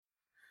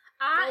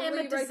I am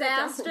a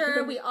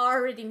disaster. We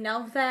already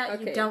know that.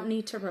 Okay. You don't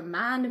need to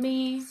remind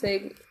me.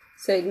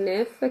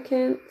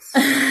 Significance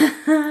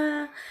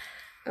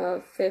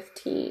of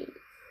 15.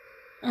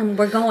 And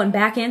we're going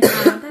back in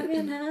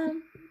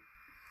time.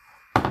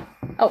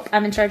 Oh,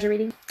 I'm in charge of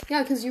reading?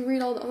 Yeah, because you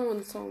read all the other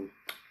ones, so...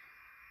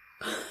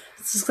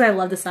 It's just because I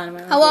love the sound of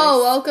my own Hello,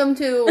 voice. welcome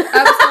to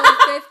episode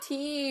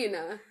 15.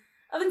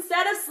 Of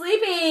Instead of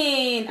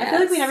Sleeping. Yes. I feel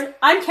like we never...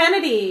 I'm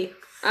Kennedy.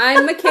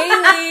 I'm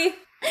McKaylee.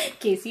 In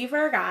case you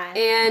forgot.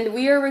 And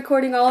we are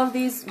recording all of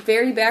these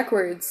very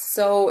backwards,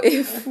 so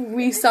if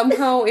we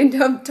somehow end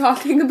up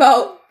talking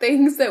about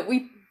things that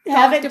we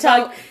haven't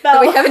talked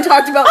about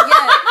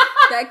yet,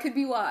 that could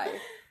be why.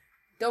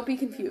 Don't be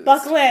confused.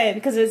 Buckle in,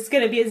 because it's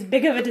going to be as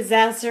big of a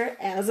disaster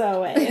as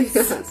always.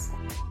 Yes.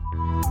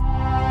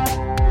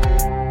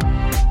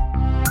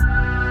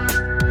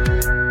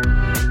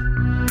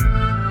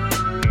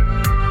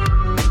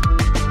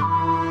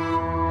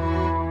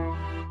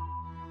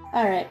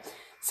 Alright,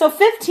 so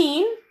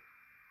 15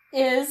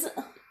 is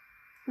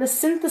the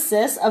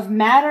synthesis of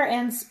matter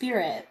and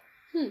spirit.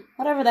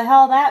 Whatever the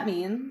hell that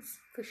means.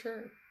 For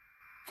sure.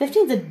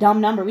 15 is a dumb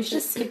number. We should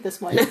just skip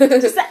this one.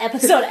 Just the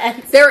episode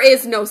ends. There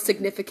is no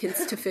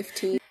significance to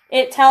 15.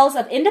 It tells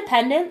of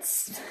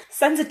independence,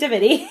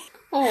 sensitivity.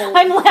 Oh.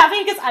 I'm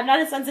laughing because I'm not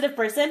a sensitive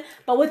person,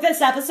 but with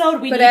this episode,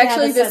 we need to have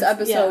a this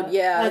episode,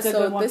 yeah. That's a So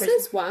good one this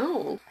is,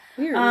 wow.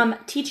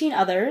 Weird. Teaching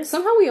others.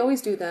 Somehow we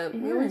always do that.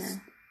 Yeah.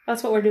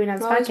 That's what we're doing on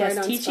this podcast,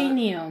 right teaching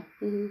you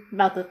Mm-hmm.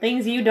 about the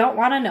things you don't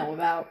want to know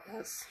about.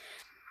 Yes.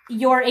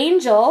 Your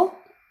angel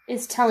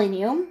is telling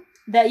you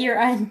that your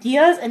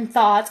ideas and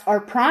thoughts are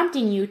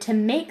prompting you to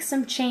make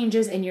some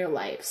changes in your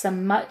life,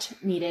 some much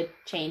needed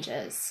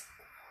changes.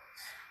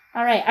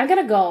 All right, I'm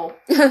going to go.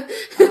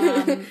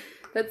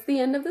 That's the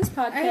end of this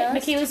podcast. All right,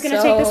 Michaela's going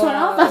to take this one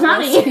off. I'm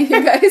out of here. See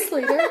you guys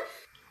later.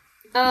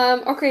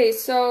 Okay,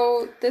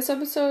 so this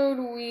episode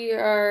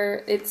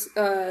it's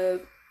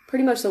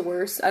pretty much the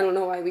worst. I don't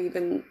know why we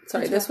even...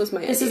 Sorry, this was my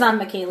idea. This is on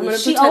Michaela.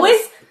 She always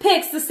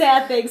picks the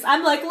sad things.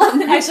 I'm like,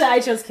 actually, I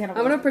chose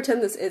Cannibal. I'm going to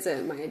pretend this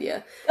isn't my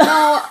idea.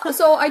 No,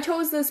 so I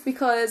chose this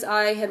because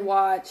I had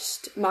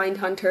watched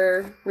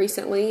Mindhunter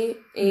recently,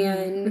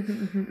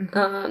 and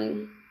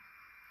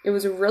it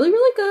was really,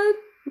 really good.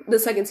 The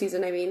second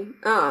season, I mean.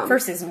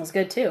 First season was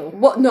good, too.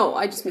 Well, no,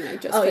 I just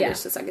finished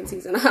the second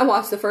season. I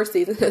watched the first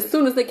season as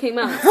soon as they came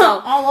out. So,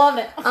 I love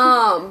it.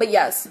 But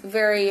yes,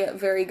 very,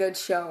 very good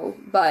show.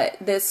 But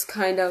this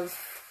kind of,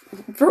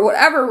 for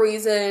whatever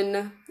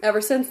reason,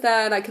 ever since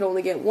that, I could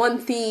only get one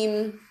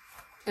theme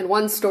and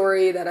one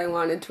story that I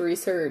wanted to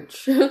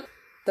research.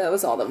 That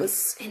was all that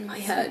was in my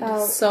head.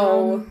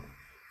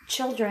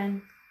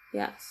 Children.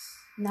 Yes.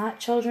 Not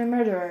children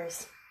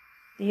murderers.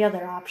 The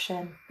other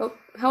option. Oh,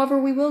 however,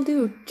 we will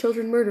do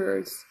children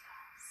murderers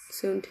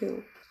soon,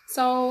 too.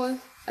 So,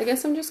 I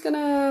guess I'm just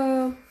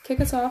gonna kick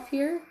us off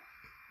here.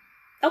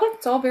 Okay.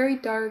 It's all very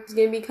dark. It's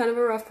gonna be kind of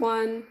a rough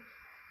one.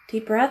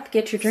 Deep breath.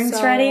 Get your drinks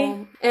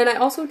ready. And I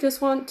also just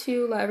want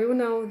to let everyone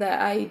know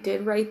that I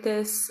did write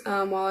this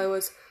while I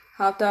was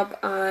hopped up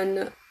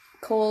on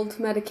cold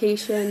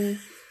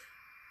medication.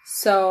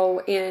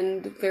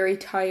 And very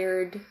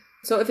tired.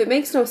 So if it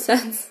makes no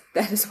sense,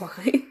 that is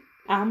why.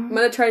 I'm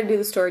going to try to do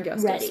the story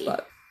justice.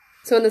 But.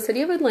 So in the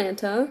city of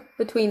Atlanta,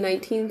 between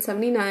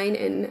 1979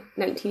 and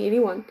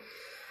 1981,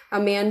 a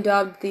man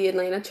dubbed the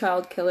Atlanta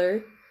Child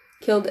Killer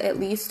killed at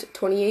least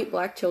 28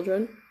 black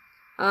children.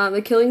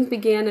 The killings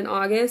began in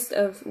August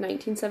of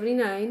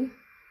 1979,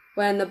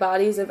 when the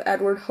bodies of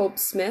Edward Hope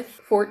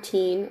Smith,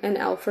 14, and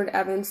Alfred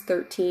Evans,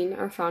 13,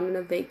 are found in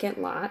a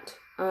vacant lot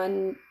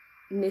on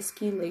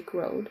Niskey Lake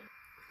Road.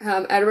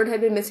 Edward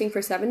had been missing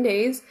for 7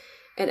 days,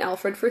 and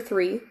Alfred for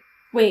 3.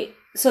 Wait,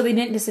 so they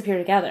didn't disappear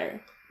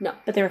together? No.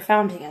 But they were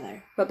found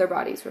together? But their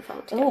bodies were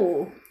found together.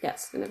 Oh.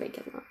 Yes, in a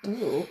vacant lot. Ooh. I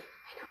know.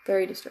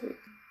 Very disturbing.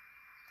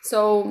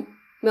 So,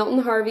 Milton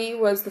Harvey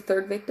was the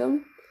third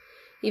victim.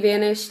 He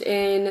vanished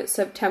in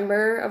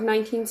September of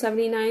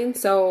 1979,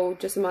 so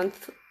just a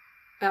month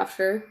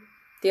after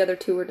the other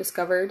two were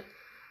discovered.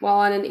 While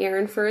on an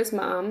errand for his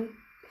mom,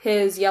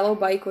 his yellow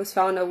bike was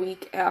found a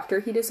week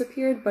after he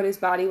disappeared, but his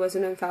body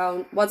wasn't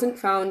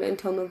found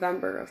until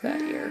November of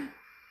that year.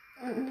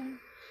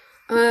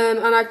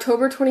 On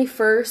October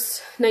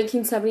 21st,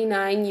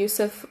 1979,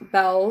 Yusuf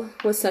Bell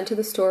was sent to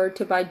the store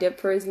to buy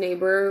dip for his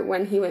neighbor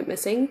when he went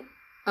missing.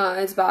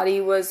 His body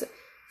was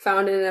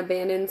found in an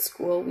abandoned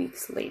school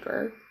weeks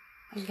later.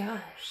 Oh my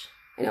gosh.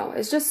 I know,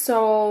 it's just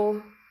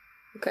so...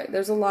 Okay,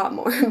 there's a lot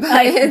more,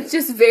 but it's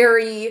just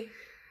very...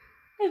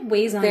 It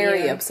weighs on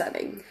very you.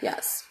 upsetting,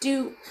 yes.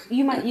 You're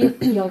going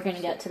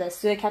to get to this.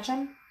 Do they catch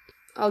him?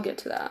 I'll get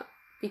to that,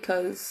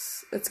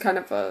 because it's kind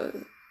of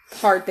a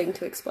hard thing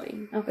to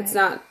explain. Okay. It's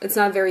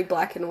not very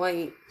black and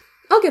white.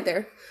 I'll get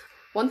there.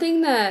 One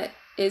thing that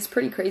is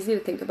pretty crazy to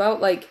think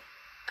about, okay,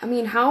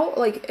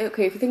 if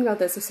you think about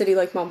this, a city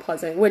like Mount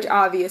Pleasant, which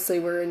obviously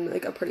we're in,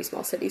 a pretty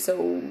small city, so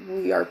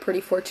we are pretty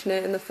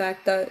fortunate in the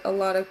fact that a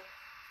lot of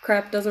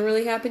crap doesn't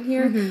really happen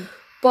here. Mm-hmm.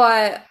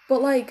 But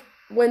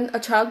when a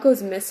child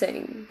goes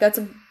missing, that's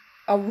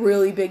a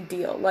really big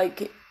deal.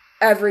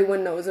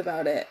 everyone knows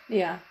about it.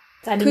 Yeah.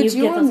 Could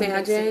you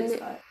imagine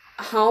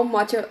how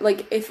much,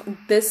 if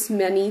this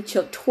many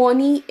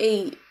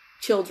 28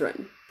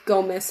 children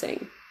go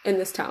missing in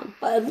this town?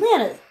 But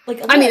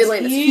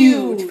Atlanta's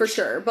huge for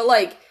sure. But,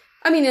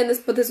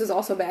 this was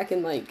also back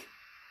in, the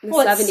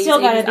 70s,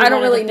 80s. I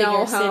don't really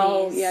know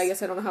how, cities. I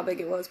guess I don't know how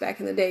big it was back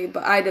in the day,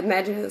 but I'd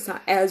imagine it's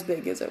not as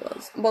big as it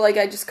was. But,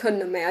 I just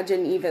couldn't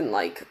imagine even,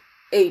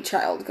 a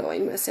child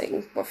going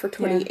missing. But for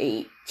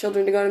 28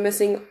 children to go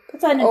missing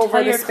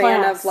over the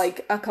span of,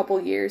 a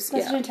couple years.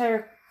 That's an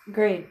entire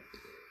grade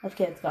of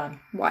kids gone.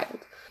 Wild.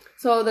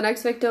 So the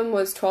next victim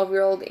was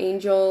 12-year-old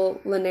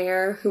Angel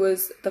Lanier, who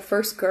was the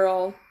first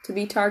girl to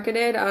be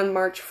targeted on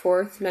March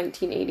 4th,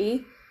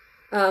 1980.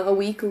 A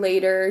week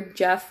later,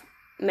 Jeff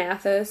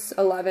Mathis,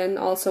 11,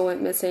 also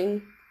went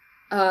missing.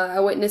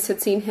 A witness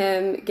had seen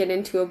him get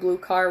into a blue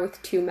car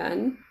with 2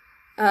 men.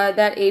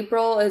 That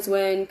April is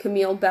when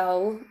Camille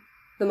Bell,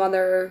 the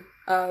mother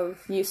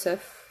of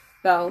Yusuf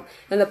Bell,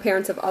 and the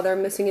parents of other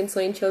missing and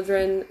slain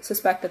children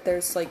suspect that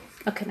there's,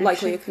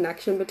 likely a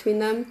connection between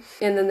them.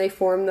 And then they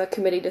form the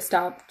Committee to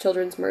Stop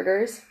Children's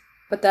Murders.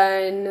 But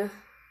then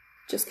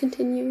just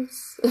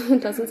continues.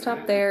 Doesn't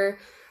stop there.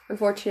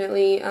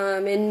 Unfortunately,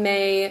 in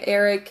May,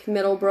 Eric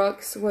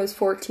Middlebrooks was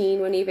 14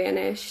 when he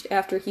vanished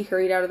after he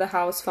hurried out of the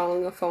house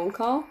following a phone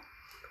call,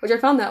 which I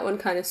found that one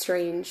kind of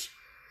strange.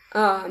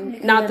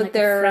 Not that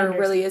there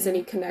really is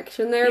any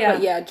connection there,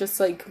 but just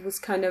was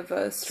kind of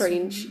a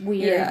strange,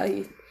 weird.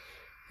 Yeah,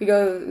 he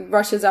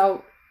rushes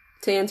out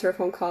to answer a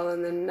phone call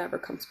and then never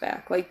comes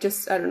back. I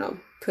don't know.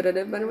 Could it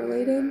have been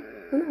related?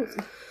 Who knows?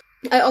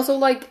 I also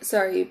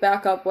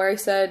back up where I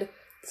said,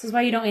 this is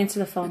why you don't answer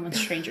the phone when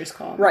strangers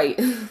call. Right.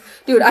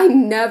 Dude, I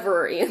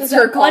never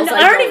answer calls.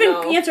 I don't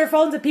even answer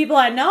phones to people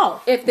I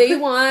know. If they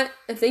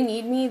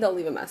need me, they'll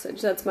leave a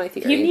message. That's my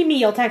theory. If you need me,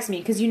 you'll text me,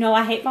 because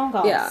I hate phone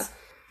calls. Yeah.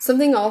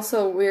 Something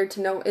also weird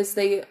to note is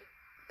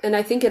and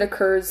I think it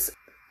occurs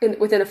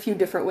within a few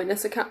different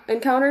witness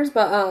encounters,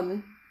 but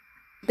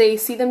they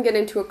see them get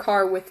into a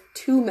car with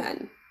 2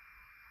 men.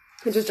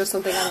 Which is just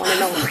something I want to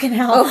know. Fucking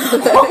hell.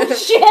 Oh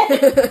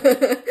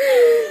shit!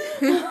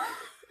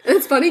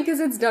 It's funny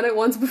because it's done it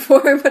once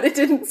before, but it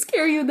didn't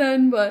scare you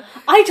then, but...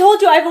 I told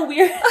you I have a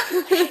weird...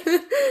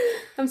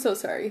 I'm so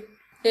sorry.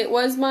 It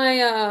was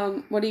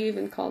my, what do you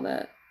even call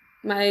that?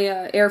 My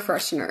air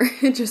freshener.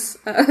 It just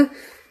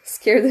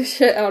scared the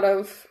shit out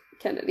of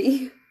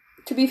Kennedy.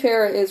 To be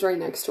fair, it is right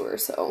next to her,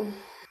 so...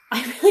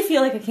 I really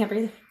feel like I can't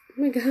breathe.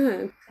 Oh my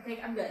god. I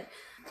think I'm good.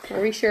 Are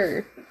we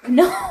sure?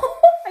 No!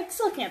 I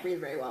still can't breathe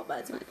very well, but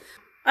it's fine.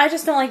 I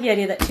just don't like the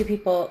idea that 2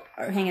 people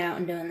are hanging out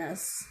and doing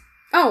this.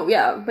 Oh,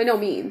 yeah, by no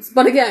means.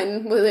 But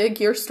again,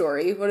 your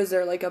story, what is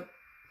there, a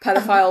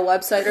pedophile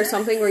website or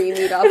something where you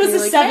meet up? It was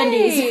the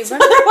 70s. Hey, so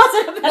there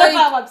wasn't a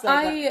pedophile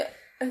website.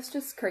 It's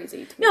just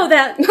crazy to me. No,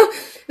 that...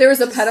 There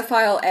was a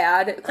pedophile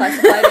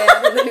classified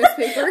ad in the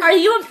newspaper. Are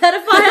you a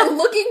pedophile?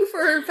 Looking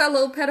for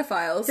fellow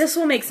pedophiles. This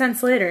will make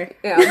sense later.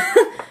 Yeah.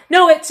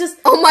 No, it's just...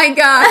 Oh my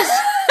gosh.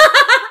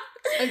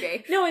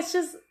 Okay. No, it's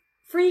just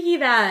freaky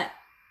that...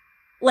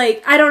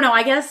 I don't know,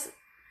 I guess...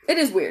 It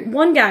is weird.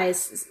 One guy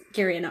is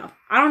scary enough.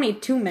 I don't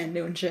need 2 men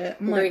doing shit.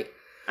 Right.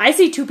 I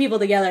see 2 people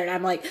together and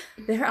I'm like,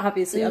 they're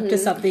obviously up to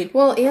something.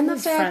 Well, and the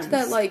fact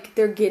that,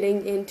 they're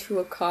getting into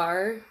a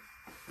car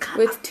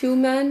with 2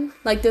 men,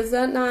 does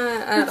that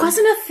not... It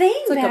wasn't a thing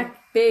It's a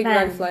big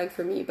red flag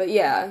for me, but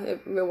yeah,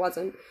 it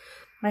wasn't.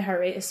 My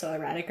heart rate is so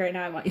erratic right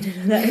now, I want you to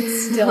know that.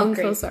 It's still I'm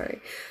so sorry.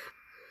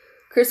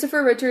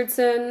 Christopher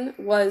Richardson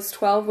was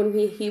 12 when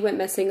he went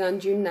missing on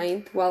June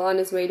 9th while on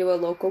his way to a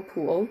local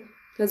pool.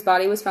 His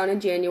body was found in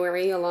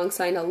January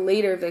alongside a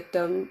later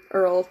victim,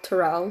 Earl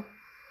Terrell.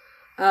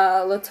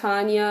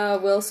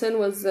 LaTanya Wilson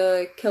was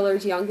the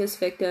killer's youngest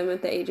victim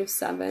at the age of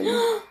 7.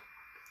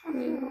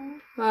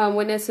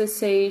 Witnesses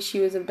say she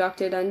was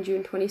abducted on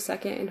June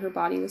 22nd and her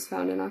body was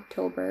found in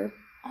October.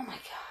 Oh my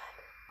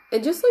god.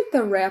 And just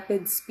the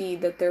rapid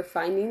speed that they're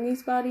finding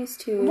these bodies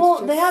too.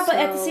 Well, but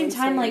at the same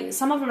time,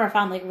 some of them are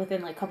found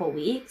within a couple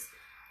weeks.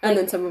 And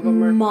then some of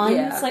them are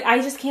months. Yeah. I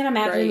just can't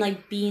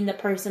imagine being the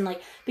person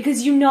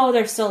because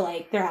they're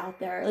still they're out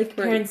there.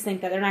 Parents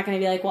think that they're not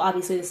going to be well,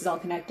 obviously this is all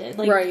connected.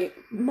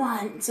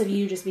 Months of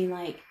you just being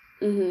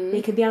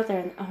they could be out there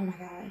and oh my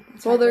god.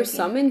 Well, there's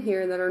some in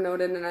here that are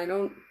noted and I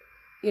don't,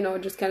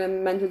 it just kind of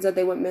mentions that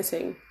they went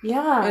missing.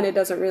 Yeah. And it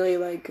doesn't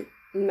really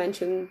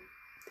mention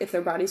if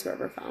their bodies were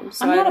ever found.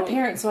 So I'm not a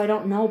parent, so I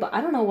don't know, but I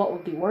don't know what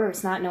would be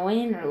worse, not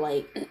knowing or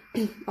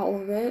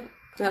all of it.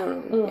 I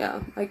don't know. Ugh.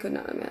 Yeah, I could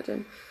not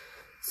imagine.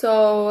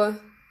 So,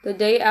 the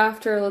day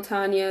after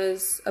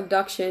LaTanya's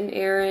abduction,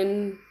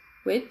 Aaron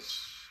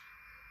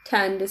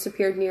 10,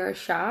 disappeared near a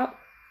shop.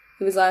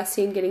 He was last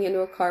seen getting into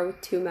a car with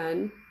 2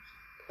 men.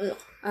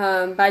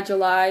 By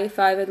July,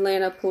 5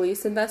 Atlanta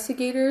police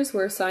investigators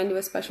were assigned to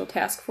a special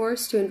task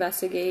force to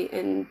investigate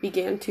and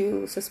began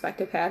to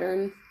suspect a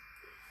pattern.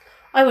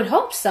 I would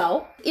hope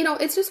so.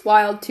 It's just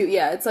wild, too.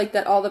 Yeah, it's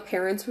that all the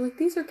parents were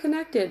these are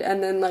connected.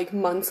 And then,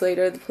 months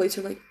later, the police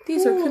are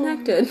these are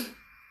connected.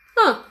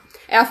 Huh.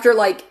 After,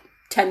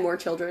 10 more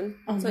children.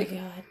 Oh, my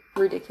God.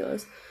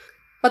 Ridiculous.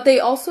 But they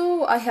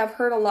also, I have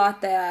heard a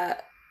lot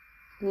that,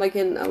 like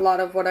in a lot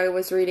of what I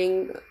was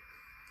reading,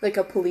 like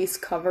a police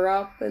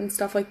cover-up and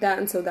stuff like that,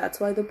 and so that's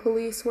why the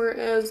police weren't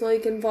as,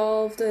 like,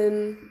 involved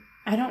in...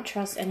 I don't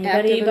trust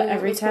anybody, but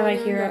every time I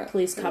hear a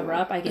police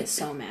cover-up, I get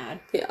so mad.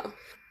 Yeah.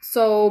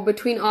 So,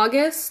 between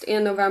August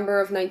and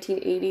November of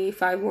 1980,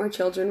 5 more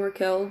children were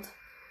killed.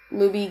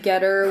 Luby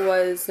Getter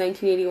was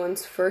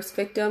 1981's first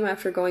victim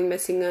after going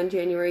missing on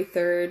January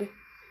 3rd.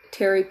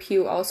 Terry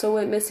Pugh also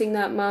went missing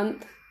that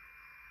month.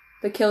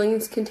 The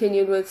killings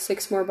continued with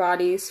 6 more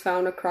bodies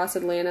found across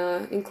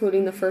Atlanta,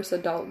 including the first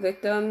adult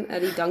victim,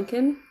 Eddie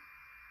Duncan.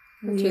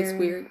 Which is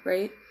weird,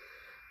 right?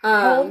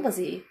 How old was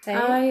he?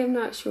 I am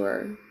not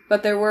sure.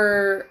 But there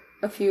were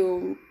a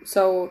few...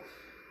 So,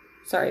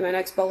 sorry, my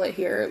next bullet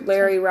here.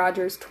 Larry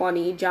Rogers,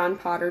 20, John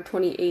Potter,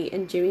 28,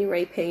 and Jimmy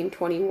Ray Payne,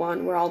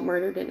 21, were all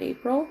murdered in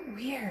April.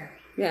 Weird.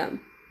 Yeah.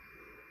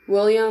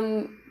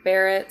 William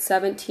Barrett,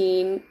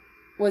 17,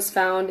 was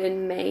found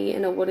in May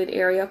in a wooded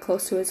area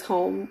close to his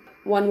home.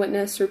 One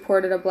witness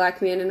reported a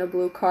black man in a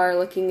blue car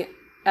looking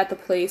at the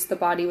place the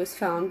body was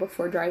found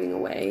before driving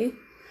away.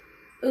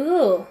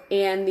 Ooh.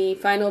 And the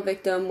final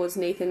victim was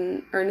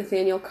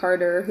Nathaniel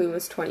Carter, who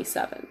was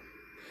 27.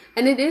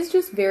 And it is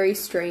just very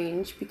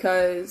strange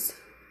because,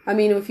 I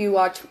mean, if you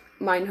watch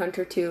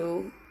Mindhunter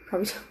 2,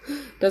 probably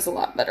does a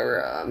lot better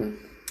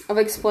of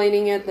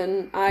explaining it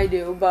than I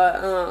do, but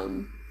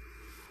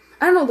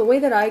I don't know, the way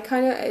that I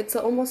it's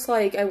almost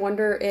like I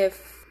wonder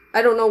if,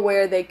 I don't know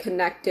where they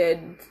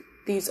connected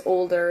these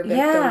older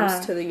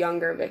victims to the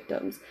younger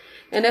victims.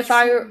 And if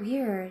so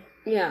weird.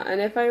 Yeah, and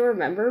if I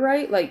remember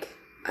right, like,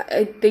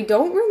 I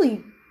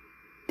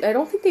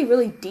don't think they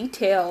really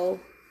detail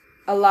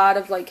a lot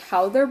of, like,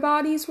 how their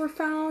bodies were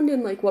found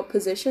and, like, what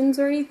positions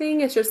or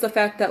anything. It's just the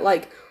fact that,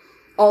 like,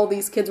 all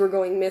these kids were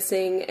going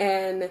missing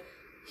and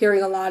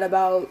hearing a lot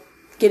about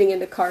getting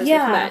into cars with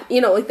men.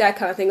 You know, like, that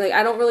kind of thing. Like,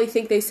 I don't really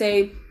think they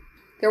say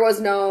there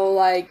was no,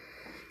 like,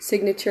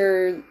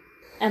 signature...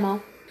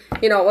 MO.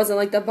 You know, it wasn't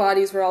like the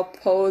bodies were all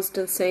posed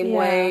the same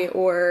way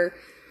or...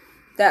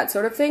 that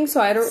sort of thing,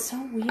 so I don't...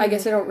 So weird. I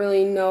guess I don't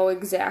really know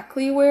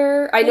exactly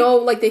where... I know,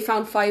 like, they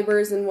found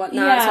fibers and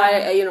whatnot, so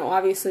I, you know,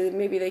 obviously,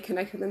 maybe they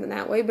connected them in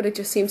that way, but it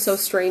just seems so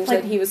strange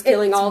that he was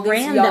killing all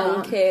these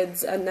young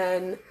kids, and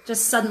then...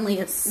 Just suddenly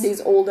it's... These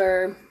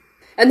older...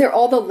 And they're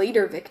all the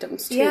later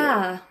victims, too.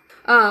 Yeah.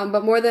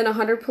 But more than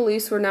 100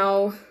 police were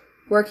now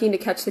working to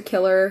catch the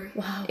killer,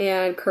 wow.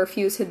 And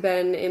curfews had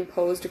been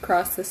imposed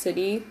across the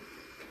city.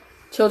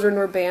 Children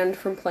were banned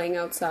from playing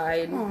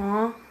outside.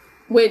 Aww.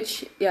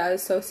 Which, yeah,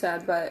 is so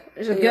sad, but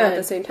at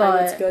the same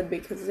time, it's good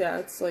because,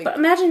 it's like... But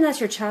imagine that's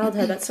your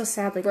childhood. That's so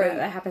sad, like,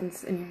 that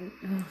happens in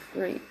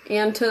your... Right.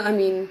 And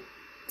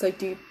it's like,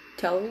 do you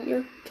tell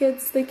your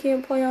kids they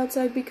can't play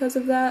outside because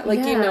of that? Like,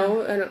 you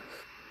know,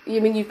 I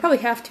mean, you probably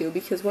have to,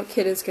 because what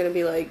kid is going to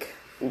be, like,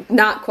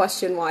 not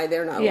question why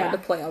they're not allowed to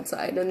play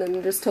outside, and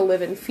then just to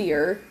live in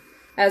fear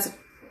as a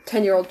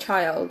 10-year-old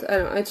child. I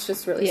don't know, it's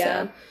just really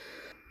sad.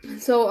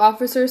 So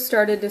officers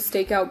started to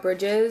stake out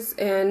bridges,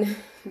 and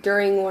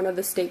during one of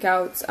the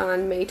stakeouts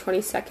on May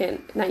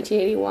 22nd,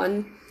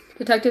 1981,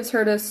 detectives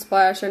heard a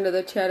splash under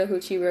the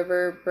Chattahoochee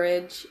River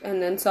Bridge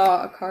and then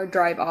saw a car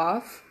drive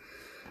off,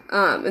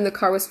 and the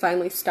car was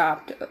finally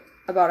stopped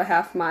about a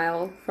half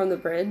mile from the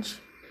bridge.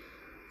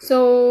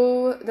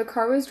 So the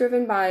car was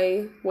driven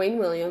by Wayne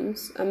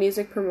Williams, a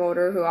music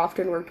promoter who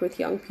often worked with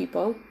young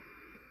people.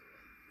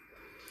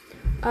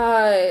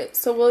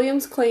 So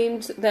Williams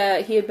claimed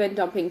that he had been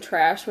dumping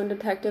trash when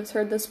detectives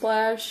heard the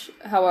splash.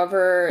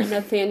 However,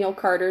 Nathaniel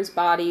Carter's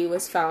body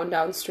was found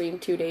downstream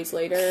 2 days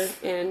later,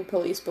 and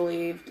police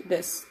believed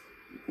this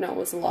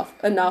was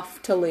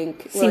enough to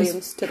link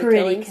Williams to the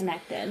killings.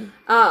 Connected.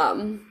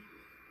 And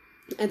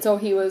so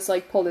he was,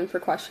 like, pulled in for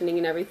questioning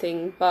and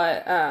everything,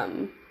 but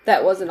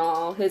that wasn't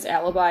all. His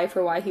alibi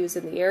for why he was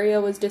in the area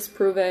was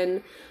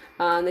disproven.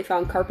 They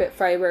found carpet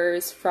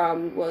fibers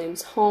from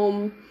Williams'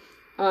 home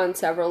on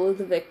several of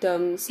the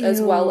victims, as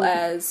well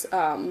as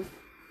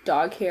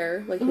dog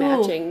hair, like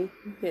matching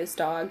his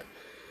dog.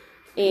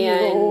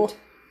 And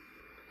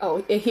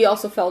he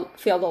also failed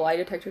a lie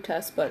detector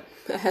test, but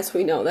as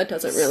we know, that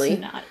doesn't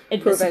really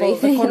prove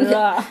anything.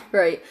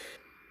 Right.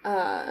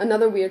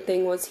 Another weird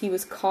thing was he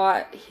was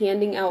caught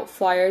handing out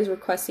flyers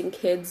requesting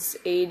kids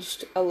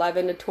aged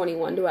 11 to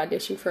 21 to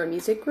audition for a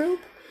music group.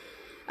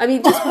 I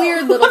mean, just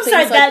weird little things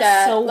like that.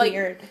 That's so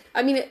weird.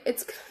 I mean,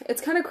 it's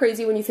kind of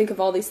crazy when you think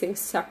of all these things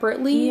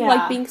separately,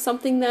 like being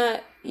something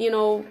that, you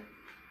know,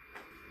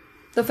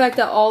 the fact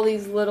that all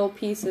these little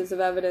pieces of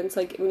evidence,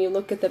 like, when you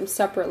look at them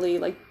separately,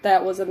 like,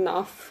 that was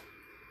enough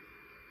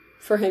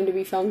for him to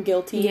be found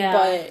guilty.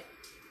 But,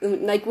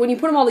 like, when you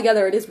put them all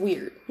together, it is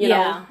weird, you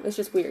know? It's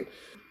just weird.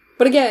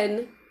 But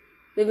again,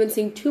 they've been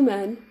seeing 2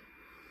 men,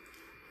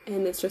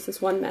 and it's just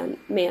this one man.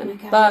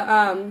 Oh but,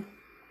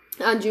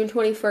 on June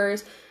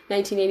 21st,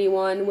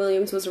 1981,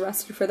 Williams was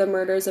arrested for the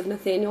murders of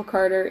Nathaniel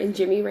Carter and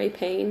Jimmy Ray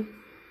Payne.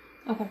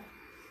 Okay.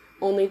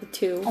 Only the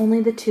 2.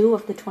 Only the 2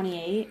 of the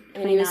 28.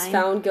 29. And he was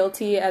found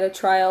guilty at a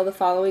trial the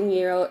following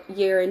year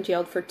and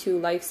jailed for 2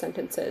 life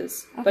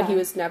sentences. Okay. But he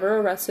was never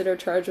arrested or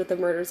charged with the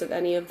murders of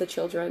any of the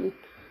children.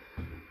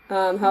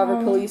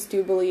 However, police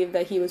do believe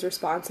that he was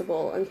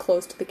responsible and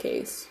closed the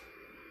case.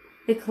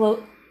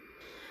 When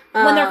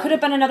there could have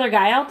been another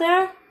guy out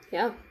there?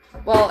 Yeah.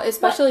 Well,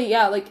 especially,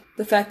 like,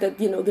 the fact that,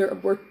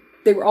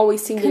 they were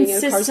always seen getting in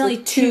cars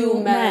with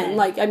 2 men.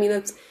 Like, I mean,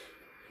 it's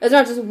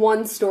not just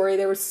one story.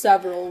 There were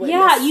several witnesses.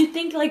 Yeah, you'd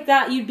think like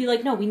that. You'd be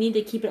like, no, we need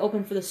to keep it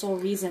open for the sole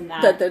reason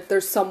that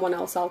there's someone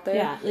else out there.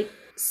 Yeah, like...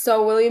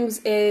 So Williams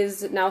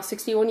is now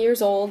 61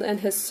 years old and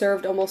has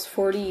served almost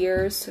 40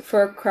 years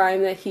for a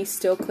crime that he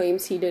still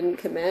claims he didn't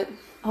commit.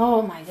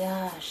 Oh my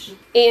gosh.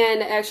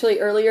 And actually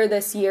earlier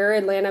this year,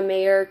 Atlanta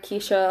Mayor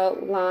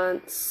Keisha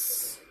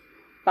Lance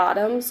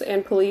Bottoms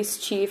and Police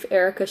Chief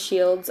Erica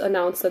Shields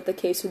announced that the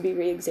case would be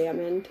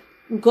re-examined.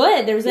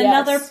 Good. There's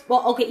another...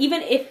 Well, okay,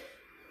 even if...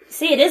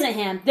 Say it isn't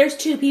him. There's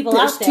 2 people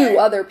out there. There's 2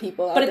 other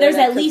people out there. But there's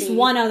at least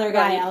one other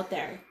guy out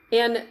there.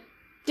 And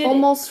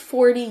almost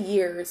 40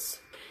 years...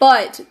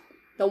 But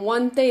the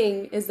one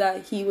thing is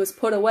that he was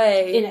put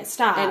away. And it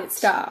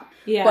stopped.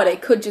 Yeah. But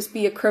it could just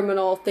be a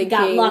criminal thinking.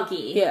 Got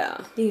lucky.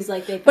 Yeah. He's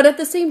like... But at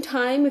the same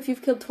time, if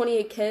you've killed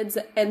 28 kids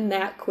and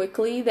that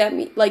quickly, that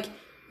means, like,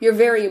 you're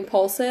very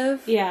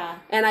impulsive. Yeah.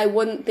 And I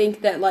wouldn't think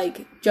that,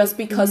 like, just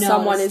because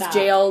someone is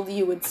jailed,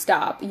 you would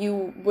stop.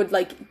 You would,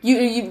 like,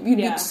 you'd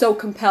be so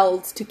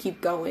compelled to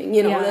keep going.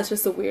 That's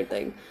just a weird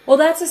thing. Well,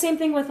 that's the same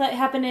thing with what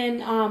happened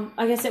in,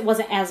 I guess it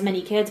wasn't as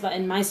many kids, but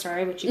in my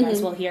story, which you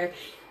guys will hear...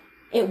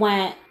 It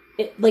went,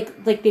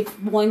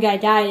 one guy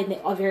died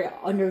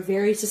under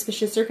very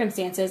suspicious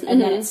circumstances, and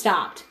then it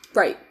stopped.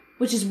 Right.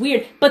 Which is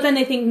weird. But then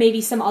they think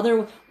maybe some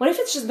other... What if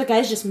it's just the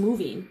guy's just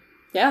moving?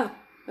 Yeah,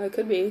 it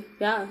could be.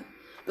 Yeah.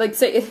 Like,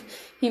 say,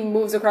 if he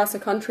moves across the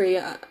country,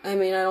 I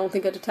mean, I don't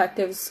think a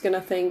detective's going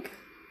to think...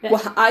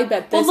 Well, I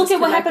bet this is look at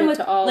what happened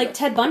with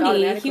Ted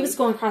Bundy. He was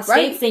going across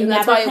states. They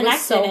never connected it.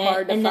 That's why it was so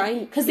hard to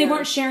find. Because they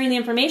weren't sharing the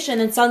information,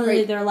 and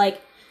suddenly they're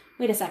like...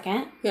 Wait a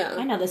second. Yeah.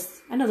 I know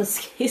this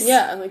case.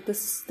 Yeah, like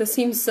this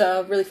seems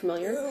really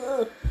familiar.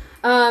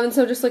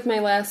 So just like my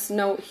last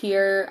note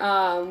here,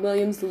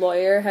 Williams'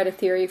 lawyer had a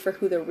theory for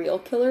who the real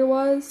killer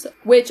was,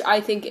 which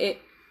I think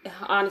it,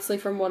 honestly,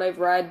 from what I've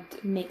read...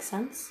 Makes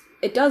sense.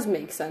 It does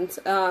make sense.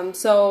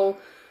 So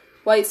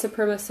white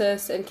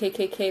supremacist and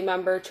KKK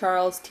member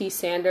Charles T.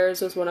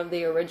 Sanders was one of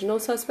the original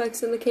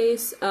suspects in the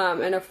case,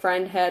 and a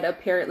friend had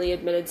apparently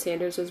admitted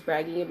Sanders was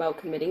bragging about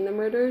committing the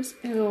murders.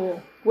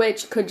 Ew.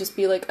 Which could just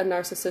be, like, a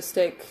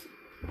narcissistic...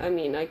 I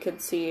mean, I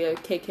could see a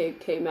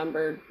KKK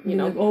member, we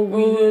did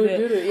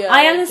it. Yeah,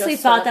 I honestly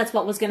thought that's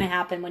what was going to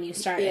happen when you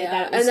started.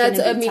 Yeah, and that's...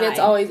 I mean,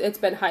 it's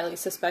been highly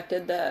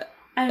suspected that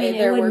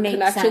there were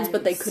connections,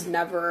 but they could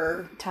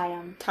never... tie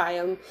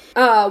them.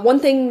 One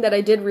thing that I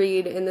did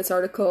read in this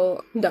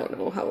article, don't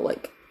know how,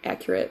 like,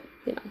 accurate,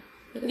 it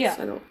is.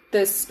 Yeah.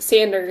 This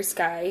Sanders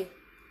guy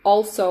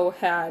also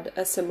had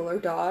a similar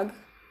dog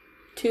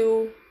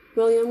to...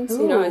 Williams.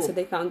 Ooh. I said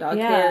they found dog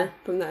hair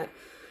from that.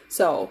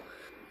 So,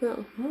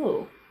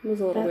 Oh. It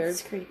was a little weird.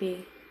 That's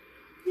creepy.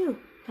 Yeah.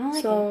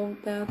 So,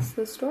 that's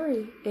the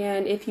story.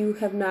 And if you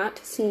have not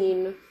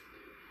seen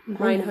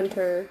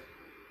Mindhunter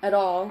at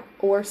all,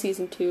 or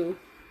season 2,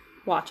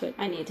 watch it.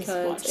 I need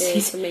to watch it.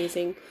 It's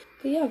amazing.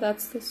 But yeah,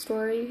 that's the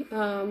story.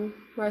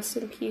 Rest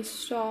in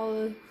peace to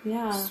all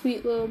the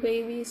sweet little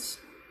babies.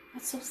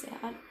 That's so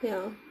sad.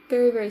 Yeah.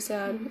 Very, very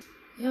sad.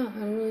 Yeah, I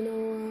don't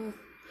really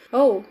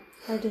know.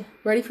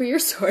 Ready for your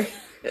story.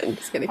 I'm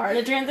just kidding. Hard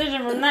to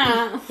transition from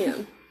that. Yeah.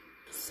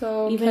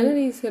 So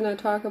Kennedy's gonna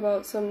talk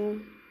about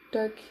some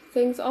dark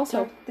things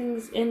also. Dark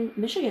things in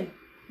Michigan.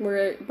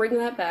 We're bringing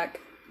that back,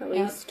 at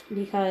least.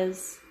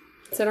 Because...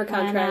 It's in our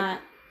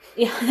contract.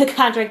 The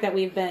contract that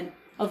we've been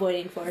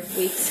avoiding for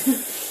weeks.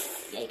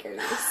 Yikers.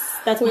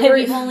 That's why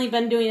we've only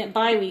been doing it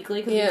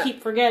bi-weekly, because we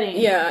keep forgetting.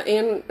 Yeah,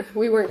 and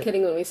we weren't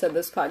kidding when we said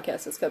this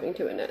podcast is coming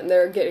to an end.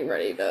 They're getting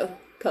ready to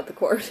cut the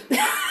cord.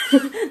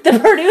 The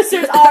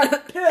producers are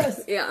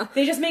pissed. Yeah.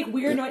 They just make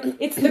weird noise.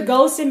 It's the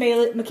ghost in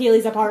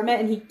McKaylee's apartment,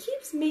 and he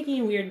keeps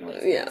making weird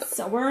noises. Yeah.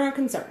 So we're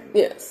concerned.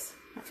 Yes,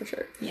 for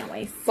sure. Yeah,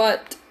 wait.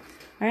 But...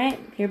 All right,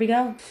 here we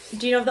go.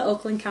 Do you know of the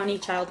Oakland County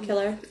child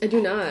killer? I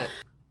do not.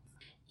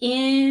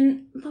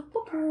 In the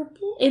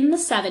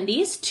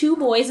 70s, 2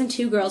 boys and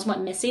 2 girls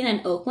went missing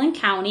in Oakland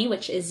County,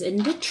 which is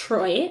in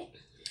Detroit.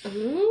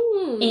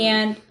 Ooh.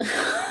 And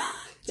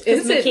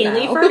is it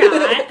McKaylee now?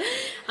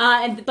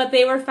 forgot. But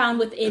they were found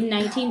within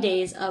 19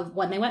 days of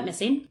when they went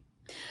missing.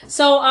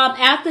 So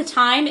at the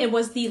time, it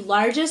was the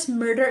largest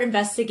murder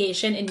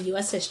investigation in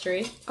U.S.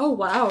 history. Oh,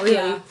 wow, really?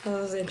 Yeah, that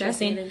was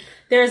interesting.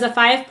 There's a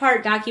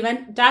 5-part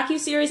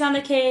docuseries on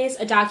the case,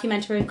 a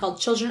documentary called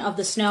Children of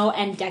the Snow,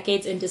 and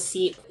Decades in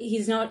Deceit.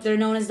 They're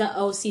known as the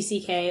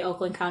OCCK,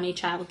 Oakland County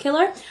Child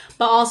Killer,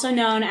 but also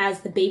known as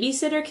the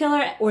Babysitter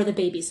Killer or the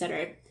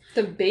Babysitter.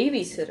 The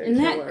Babysitter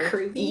Isn't Killer. That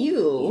creepy?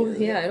 Ew.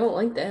 Yeah, I don't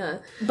like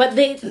that. But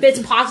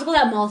it's possible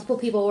that multiple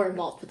people were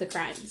involved with the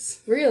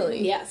crimes.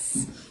 Really?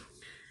 Yes.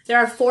 There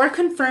are 4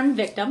 confirmed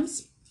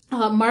victims.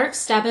 Mark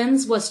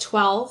Stebbins was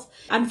 12.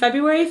 On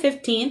February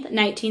 15th,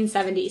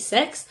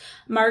 1976,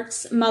 Mark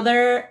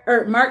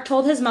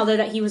told his mother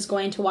that he was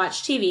going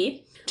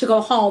to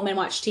go home and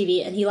watch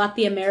TV, and he left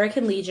the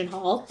American Legion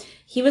Hall.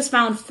 He was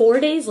found 4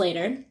 days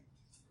later,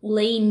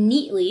 laying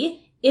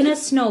neatly in a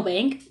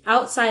snowbank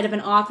outside of an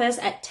office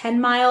at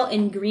 10 Mile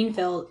in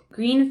Greenfield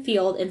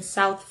in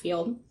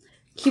Southfield.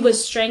 He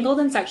was strangled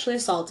and sexually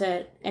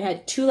assaulted and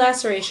had 2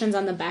 lacerations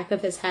on the back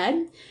of his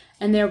head,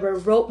 and there were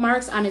rope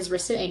marks on his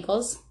wrists and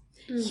ankles.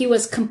 He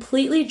was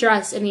completely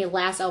dressed in the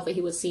last outfit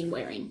he was seen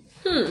wearing.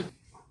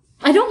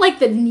 I don't like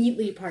the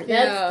neatly part.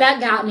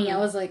 That got me. I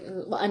was like,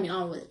 I mean,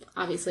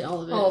 obviously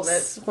all of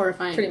it's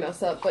horrifying. Pretty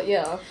messed up, but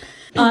yeah.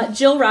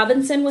 Jill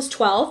Robinson was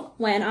 12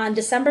 when on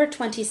December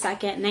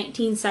 22nd,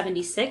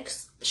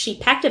 1976, she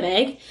packed a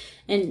bag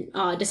and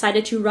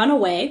decided to run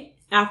away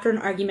after an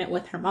argument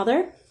with her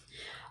mother.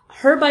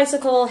 Her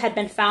bicycle had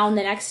been found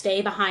the next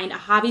day behind a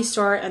hobby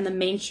store on the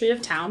main street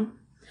of town.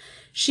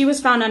 She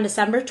was found on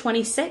December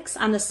 26th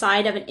on the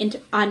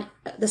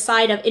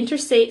side of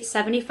Interstate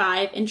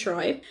 75 in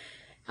Troy.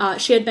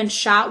 She had been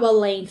shot while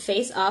laying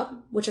face up,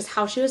 which is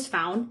how she was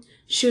found.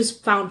 She was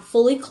found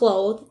fully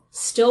clothed,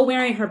 still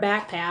wearing her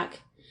backpack,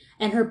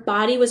 and her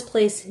body was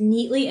placed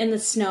neatly in the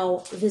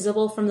snow,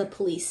 visible from the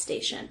police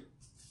station.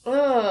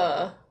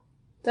 Ugh.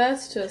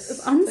 That's just...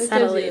 It's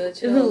unsettling. That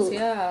gives you the chills,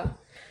 yeah.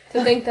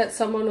 To think that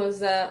someone was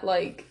that,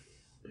 like...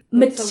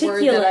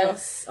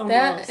 Meticulous,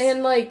 that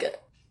and, like...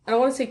 I don't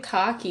want to say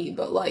cocky,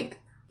 but, like...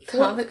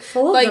 Full of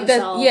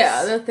themselves.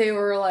 That they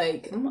were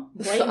like, I'm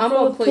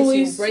going to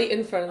place you right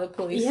in front of the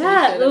police station,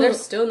 and they're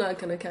still not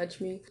going to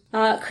catch me.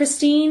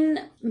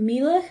 Christine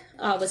Mielich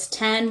was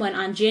 10 when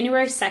on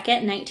January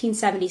 2nd,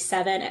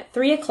 1977, at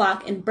 3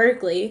 o'clock in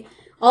Berkeley,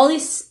 all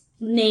these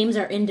names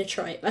are in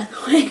Detroit, by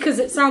the way, because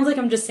it sounds like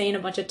I'm just saying a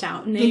bunch of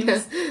town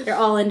names. They're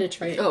all in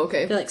Detroit. Oh,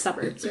 okay. They're like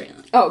suburbs, right?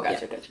 Oh,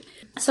 gotcha.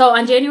 So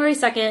on January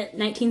 2nd,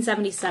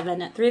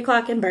 1977, at 3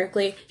 o'clock in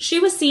Berkeley, she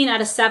was seen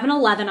at a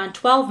 7-Eleven on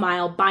 12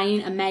 Mile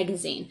buying a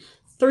magazine.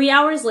 3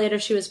 hours later,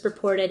 she was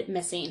reported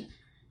missing.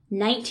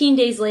 19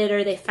 days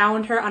later, they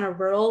found her on a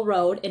rural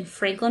road in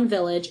Franklin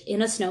Village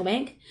in a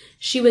snowbank.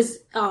 She was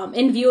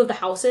in view of the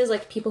houses,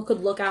 like people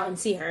could look out and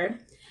see her.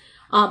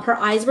 Her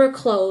eyes were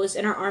closed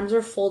and her arms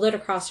were folded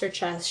across her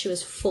chest. She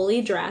was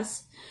fully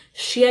dressed.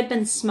 She had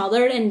been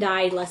smothered and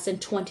died less than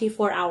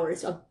 24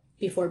 hours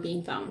before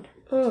being found.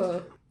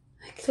 Oh.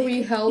 So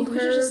we held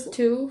her,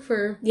 too,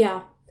 for...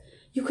 Yeah.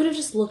 You could have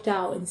just looked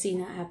out and seen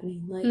that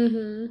happening. Like,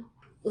 And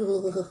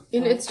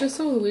it's just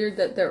so weird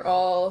that they're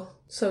all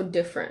so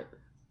different.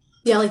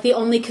 Yeah, like, the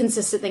only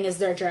consistent thing is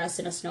their dress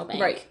in a snowbank.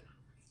 Right.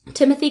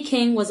 Timothy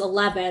King was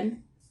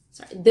 11.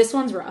 Sorry, this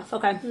one's rough.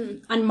 Okay.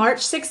 On March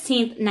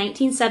 16th,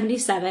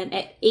 1977,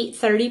 at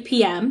 8:30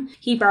 p.m.,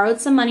 he borrowed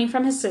some money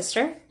from his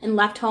sister and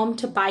left home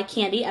to buy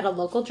candy at a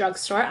local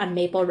drugstore on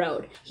Maple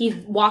Road. He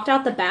walked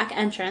out the back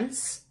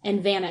entrance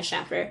and vanished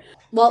after.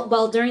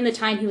 Well, during the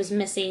time he was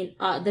missing,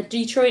 the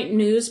Detroit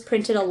News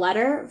printed a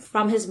letter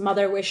from his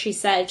mother where she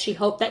said she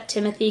hoped that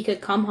Timothy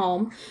could come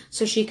home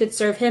so she could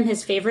serve him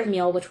his favorite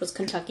meal, which was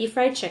Kentucky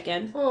Fried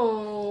Chicken.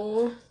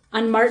 Aww.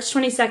 On March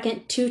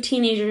 22nd, 2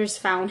 teenagers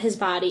found his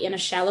body in a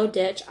shallow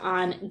ditch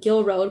on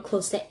Gill Road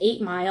close to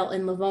 8 Mile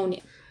in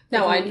Livonia.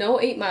 Now, I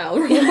know 8 Mile.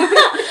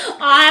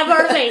 I've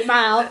heard of 8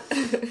 Mile.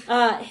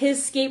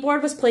 His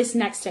skateboard was placed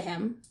next to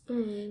him.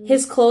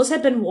 His clothes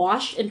had been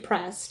washed and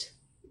pressed.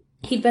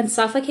 He'd been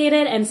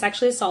suffocated and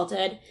sexually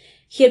assaulted.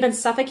 He had been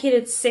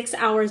suffocated 6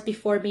 hours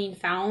before being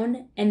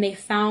found, and they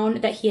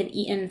found that he had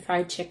eaten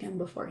fried chicken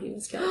before he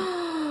was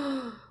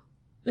killed.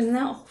 Isn't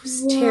that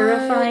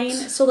terrifying?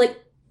 So, like,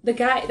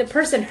 the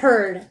person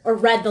heard or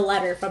read the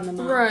letter from the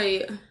mom.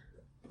 Right.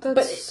 That's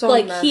but so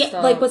like messed he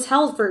up. like was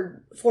held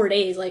for 4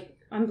 days. Like,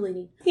 I'm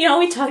bleeding. You know,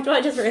 we talked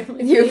about just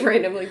randomly. You're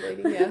randomly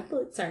bleeding, yeah.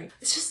 Sorry.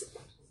 It's just,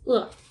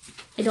 ugh.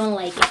 I don't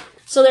like it.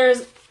 So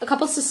there's a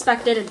couple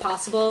suspected and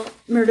possible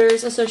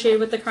murders associated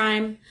with the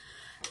crime.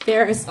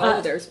 There's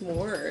more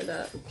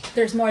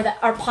that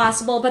are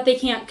possible, but they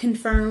can't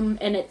confirm,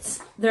 and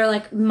they're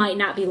like might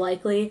not be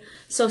likely.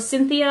 So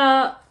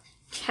Cynthia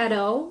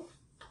Ketto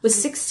was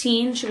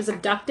 16. She was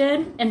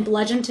abducted and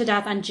bludgeoned to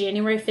death on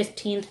January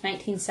 15th,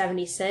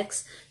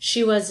 1976.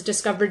 She was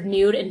discovered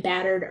nude and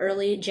battered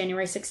early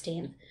January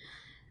 16th.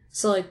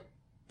 So, like,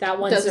 that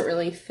one doesn't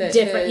really fit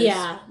different.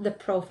 Yeah, the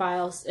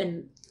profiles,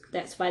 and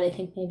that's why they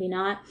think maybe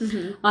not.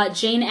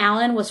 Jane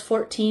Allen was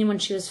 14 when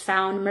she was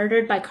found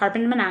murdered by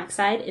carbon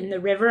monoxide in the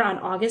river on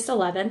August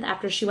 11th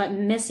after she went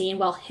missing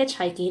while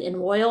hitchhiking in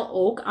Royal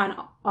Oak on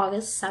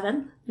August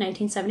 7th,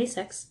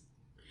 1976.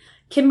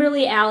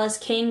 Kimberly Alice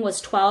King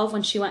was 12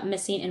 when she went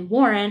missing in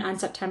Warren on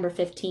September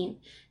 15,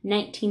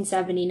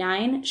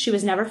 1979. She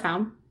was never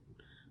found,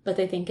 but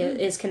they think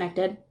it is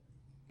connected.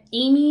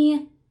 Amy,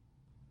 I'm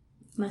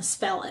going to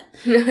spell it.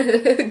 Give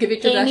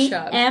it your best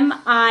shot.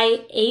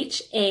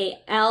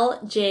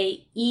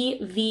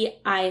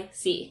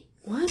 Mihaljevic.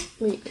 What?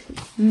 Wait.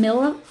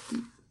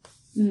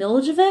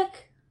 Miljevic?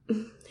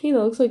 He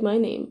looks like my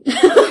name.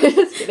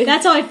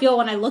 That's how I feel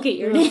when I look at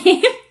your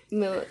name.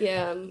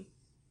 Yeah.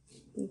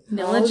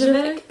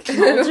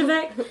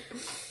 Milojevic.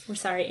 We're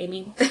sorry,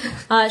 Amy.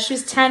 She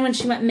was 10 when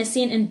she went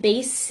missing in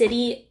Bay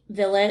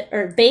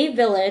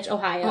Village,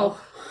 Ohio.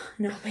 Oh.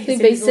 No,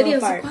 Bay City. I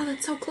was like, wow,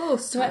 that's so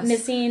close. She went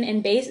missing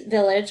in Bay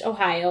Village,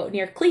 Ohio,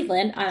 near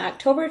Cleveland on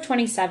October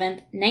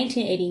 27th,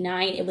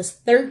 1989. It was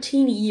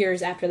 13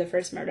 years after the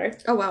first murder.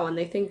 Oh, wow. And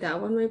they think that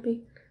one might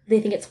be? They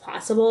think it's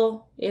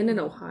possible. And in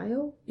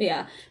Ohio?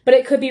 Yeah. But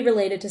it could be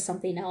related to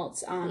something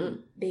else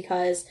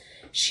because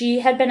she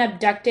had been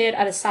abducted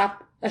at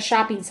a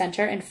shopping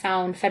center and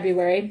found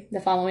February the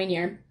following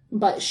year.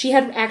 But she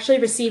had actually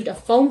received a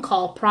phone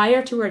call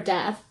prior to her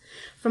death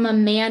from a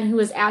man who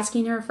was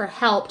asking her for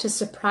help to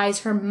surprise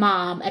her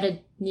mom at a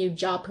new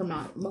job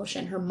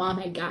promotion her mom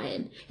had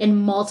gotten.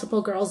 And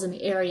multiple girls in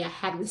the area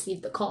had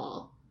received the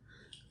call.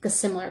 A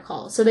similar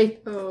call. So they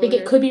think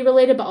it could be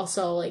related, but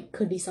also like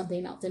could be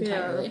something else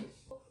entirely.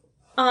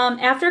 Yeah.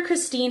 After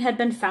Christine had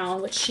been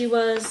found, Christine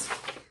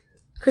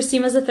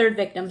was the third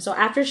victim. So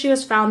after she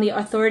was found, the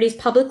authorities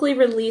publicly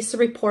released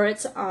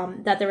reports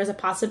that there was a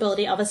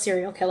possibility of a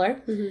serial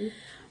killer. Mm-hmm.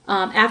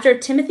 After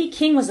Timothy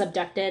King was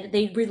abducted,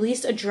 they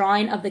released a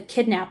drawing of the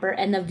kidnapper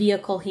and the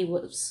vehicle he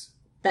was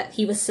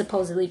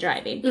supposedly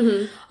driving.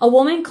 Mm-hmm. A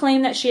woman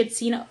claimed that she had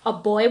seen a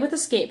boy with a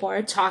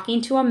skateboard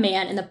talking to a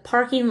man in the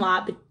parking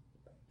lot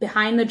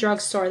behind the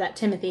drugstore that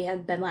Timothy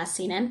had been last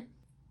seen in.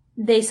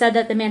 They said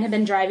that the man had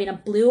been driving a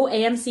blue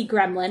AMC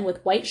Gremlin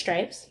with white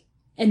stripes,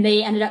 and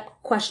they ended up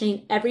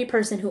questioning every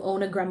person who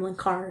owned a Gremlin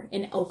car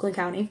in Oakland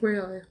County.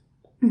 Really?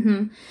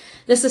 Mm-hmm.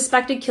 The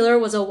suspected killer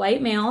was a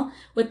white male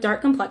with dark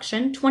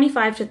complexion,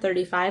 25 to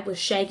 35, with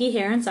shaggy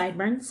hair and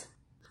sideburns.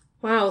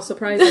 Wow,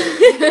 surprising.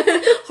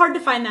 Hard to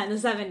find that in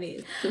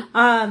the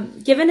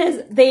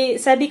 70s. They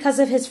said because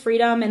of his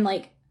freedom and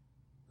like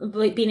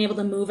being able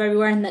to move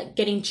everywhere and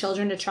getting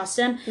children to trust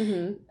him,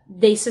 mm-hmm.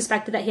 they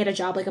suspected that he had a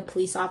job like a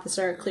police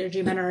officer, a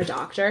clergyman, or a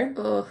doctor.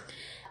 Ugh.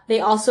 They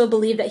also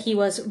believed that he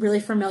was really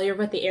familiar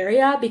with the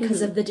area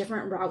because mm-hmm. of the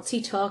different routes he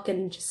took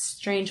and just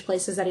strange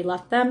places that he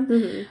left them.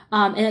 Mm-hmm.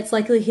 And it's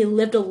likely he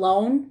lived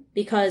alone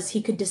because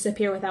he could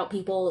disappear without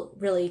people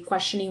really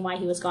questioning why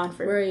he was gone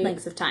for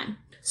lengths of time.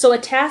 So a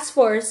task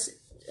force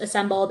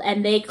assembled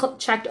and they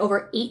checked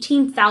over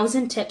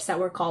 18,000 tips that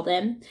were called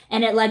in,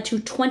 and it led to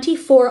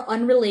 24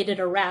 unrelated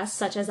arrests,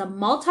 such as a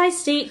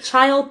multi-state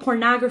child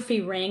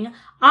pornography ring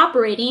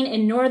operating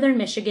in northern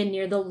Michigan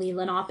near the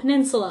Leelanau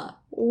Peninsula.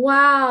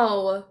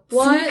 Wow.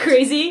 What?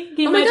 Crazy?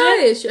 Oh my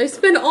gosh, I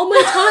spend all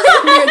my time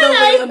near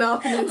the Leelanau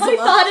Peninsula. I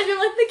thought of it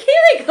like the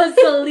Kaylee goes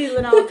to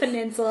the Leelanau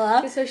Peninsula.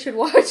 I guess I should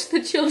watch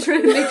the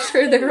children and make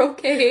sure they're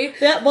okay.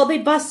 Yeah, well, they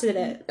busted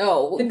it.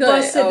 Oh, they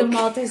busted the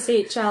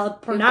multi-state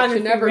child pornography.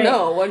 You never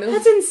know.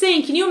 That's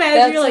insane. Can you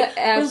imagine? You're like,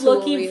 we're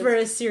looking for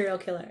a serial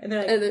killer. And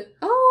they're like,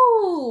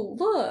 oh,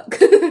 look.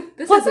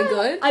 This isn't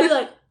good. I'd be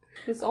like,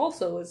 this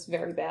also is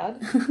very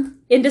bad.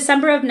 In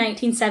December of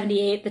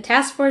 1978, the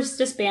task force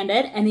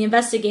disbanded, and the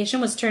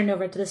investigation was turned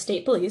over to the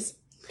state police.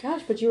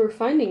 Gosh, but you were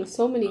finding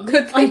so many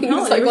good things. I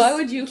know, like, why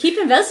would you keep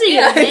investigating?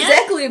 Yeah,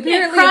 exactly.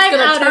 Apparently, it's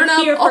going to turn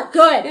up for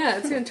good. Yeah,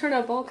 it's going to turn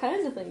up all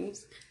kinds of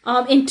things.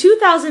 In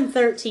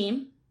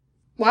 2013.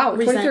 Wow,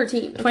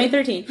 2013.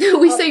 2013.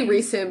 We say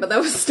recent, but that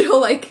was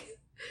still like.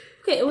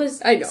 Okay, it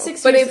was. I know,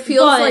 6 but years, it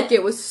feels like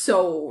it was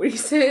so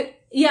recent.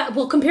 Yeah,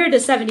 well, compared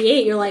to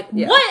 78, you're like,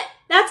 what?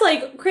 That's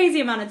like a crazy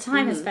amount of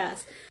time has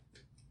passed.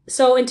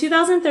 So in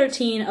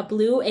 2013, a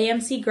blue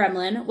AMC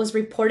Gremlin was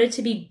reported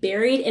to be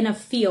buried in a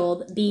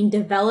field being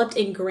developed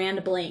in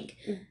Grand Blanc,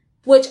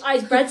 which I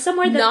read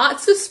somewhere that...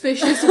 Not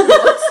suspicious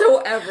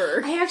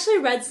whatsoever. I actually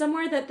read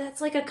somewhere that that's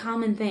like a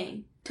common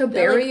thing. To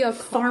bury a...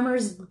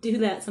 Farmers do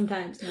that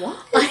sometimes. What?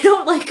 I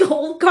don't like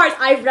old cars.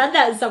 I read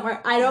that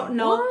somewhere. I don't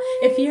know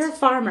if you're a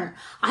farmer.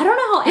 I don't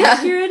know how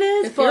accurate it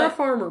is, if you're a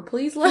farmer,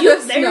 please let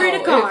us know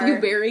if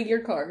you bury your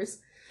cars.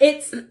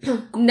 It's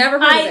never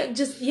heard of it.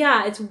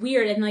 It's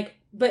weird and like,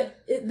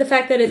 but the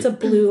fact that it's a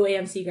blue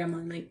AMC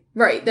Gremlin, like,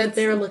 right, that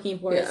they're looking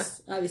for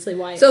is obviously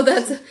why. So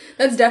that's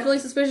definitely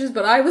suspicious.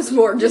 But I was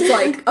more just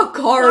like a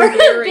car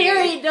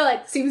buried. No,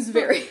 it seems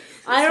very.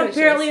 I don't.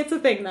 Apparently, it's a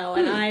thing though,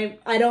 and I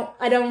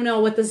don't know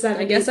what the 70s.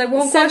 I guess I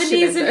won't.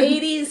 70s and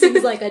 80s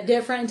seems like a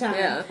different time.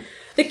 Yeah.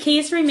 The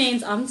case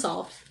remains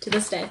unsolved to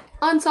this day.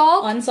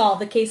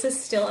 Unsolved. The case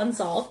is still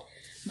unsolved,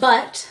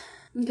 but.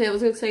 Okay, I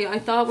was going to say, I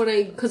thought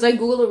because I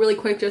Googled it really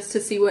quick just to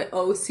see what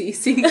OCCK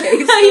stood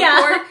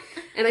for,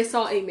 and I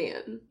saw a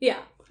man. Yeah.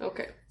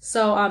 Okay.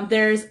 So,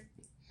 there's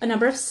a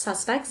number of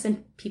suspects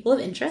and people of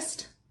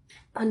interest.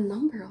 A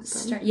number of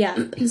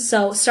them?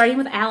 So, starting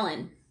with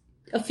Alan.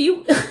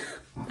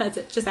 That's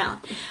it, just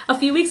Alan. A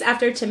few weeks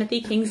after Timothy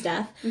King's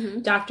death,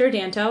 mm-hmm. Dr.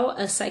 Danto,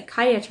 a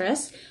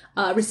psychiatrist,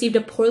 received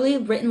a poorly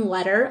written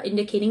letter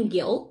indicating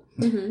guilt.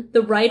 Mm-hmm.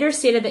 The writer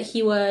stated that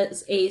he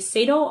was a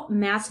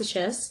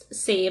sadomasochist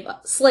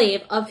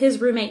slave of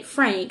his roommate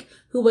Frank,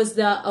 who was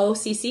the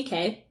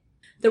OCCK.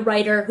 The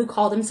writer, who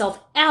called himself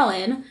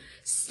Alan,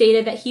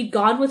 stated that he'd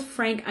gone with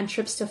Frank on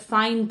trips to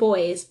find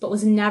boys, but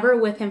was never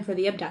with him for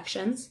the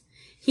abductions.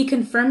 He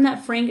confirmed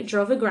that Frank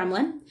drove a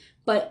Gremlin,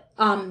 but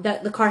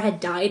that the car had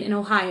died in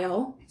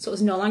Ohio, so it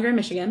was no longer in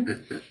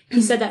Michigan.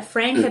 He said that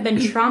Frank had been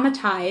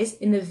traumatized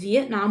in the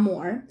Vietnam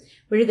War,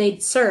 where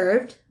they'd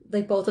served,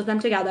 like both of them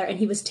together, and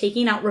he was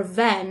taking out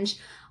revenge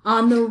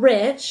on the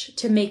rich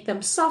to make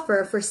them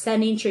suffer for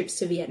sending troops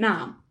to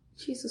Vietnam.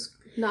 Jesus,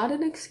 not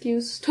an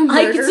excuse to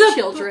murder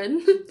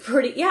children.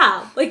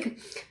 Yeah, like,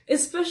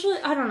 especially,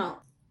 I don't know,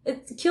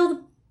 kill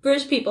the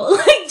British people.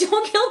 Like,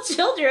 don't kill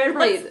children.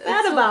 What's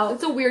that about?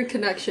 It's a weird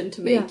connection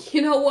to make. Yeah.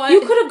 You know what?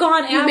 You could have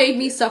gone after... You made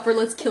me suffer,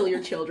 let's kill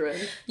your children.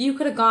 You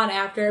could have gone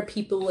after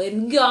people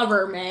in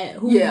government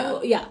who...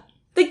 Yeah.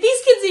 Like,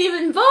 these kids didn't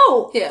even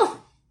vote. Yeah.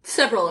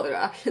 Several other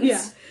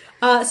options.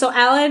 Yeah. So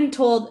Alan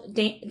told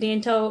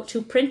Danto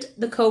to print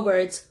the code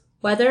words,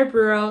 Weather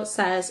Bureau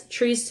says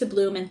trees to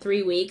bloom in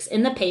 3 weeks,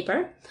 in the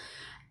paper.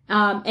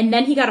 And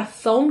then he got a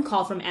phone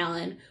call from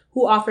Alan,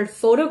 who offered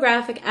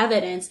photographic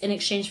evidence in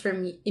exchange for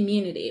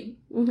immunity.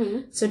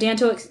 Mm-hmm. So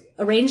Danto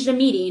arranged a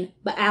meeting,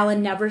 but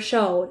Alan never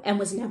showed and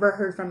was never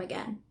heard from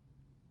again.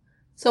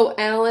 So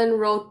Alan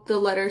wrote the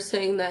letter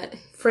saying that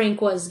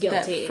Frank was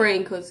guilty.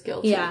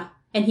 Yeah.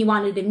 And he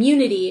wanted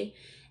immunity,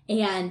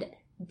 and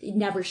he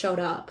never showed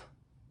up.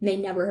 They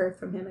never heard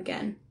from him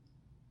again.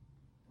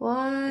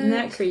 What? Isn't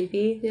that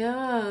creepy?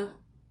 Yeah.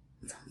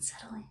 It's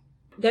unsettling.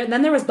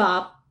 Then there was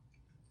Bob.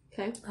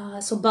 Okay.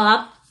 So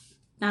Bob...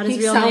 Not his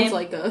real name. He sounds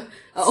like a...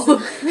 Oh.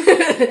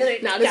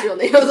 Not his real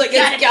name. I was like,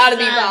 it's gotta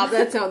be Bob.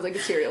 That sounds like a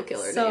serial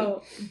killer name.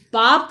 So,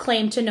 Bob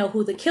claimed to know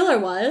who the killer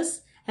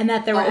was, and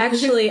that there were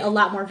actually a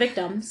lot more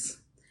victims.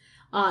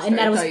 And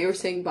that I thought you were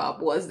saying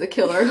Bob was the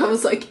killer. I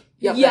was like,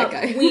 yep, that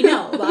guy. We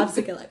know Bob's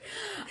the killer.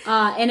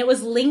 And it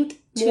was linked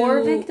to...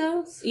 More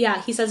victims?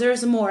 Yeah, he says there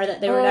was more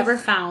that they were never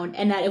found,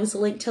 and that it was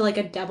linked to like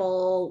a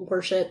devil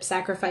worship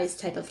sacrifice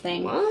type of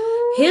thing. What?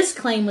 His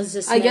claim was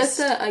dismissed. I guess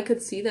that I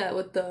could see that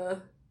with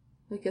the...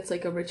 Like, it's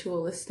like a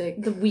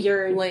ritualistic... The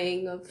weird...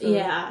 laying of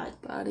the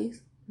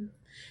bodies.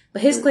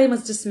 But his claim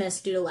was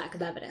dismissed due to lack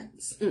of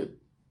evidence. Mm.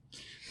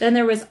 Then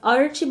there was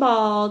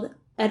Archibald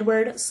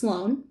Edward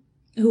Sloan,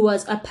 who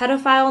was a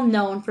pedophile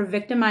known for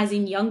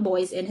victimizing young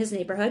boys in his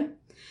neighborhood.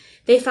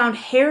 They found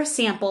hair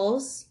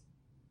samples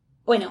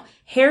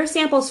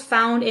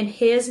found in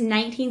his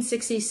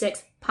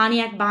 1966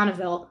 Pontiac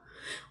Bonneville,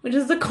 which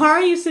is the car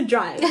I used to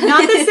drive.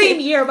 Not the same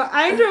year, but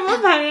I drove a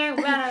Pontiac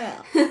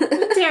Bonneville.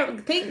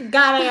 Terrible. Thank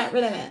God I got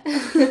rid of it.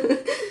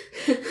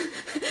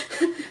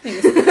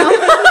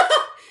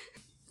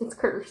 It's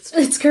cursed.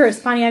 It's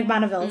cursed. Pontiac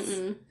Bonnevilles.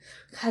 Mm-mm.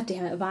 God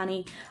damn it,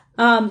 Bonnie.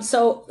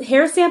 So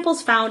hair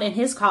samples found in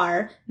his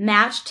car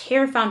matched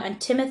hair found on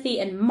Timothy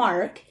and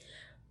Mark,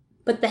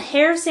 but the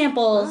hair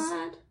samples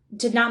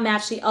did not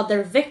match the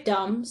other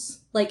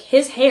victims. Like,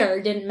 his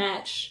hair didn't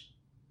match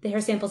the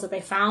hair samples that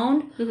they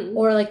found,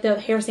 or like the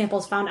hair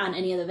samples found on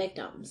any of the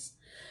victims.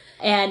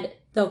 And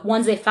the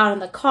ones they found in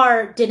the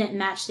car didn't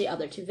match the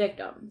other two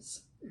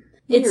victims.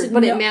 Weird,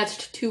 but it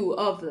matched two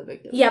of the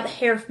victims. Yeah, the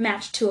hair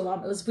matched two of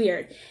them. It was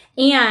weird.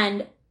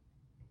 And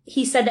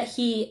he said that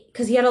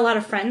because he had a lot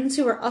of friends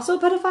who were also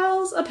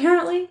pedophiles,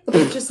 apparently.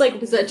 Just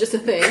like... Is that just a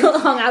thing?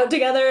 Hung out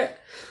together.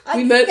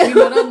 We met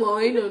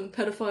online on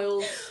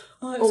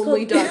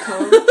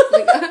pedophilesonly.com.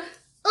 Like,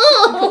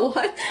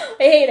 what?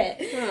 I hate it.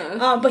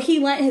 But he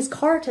lent his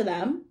car to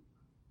them.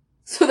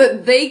 So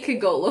that they could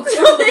go look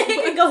for them. They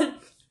could go...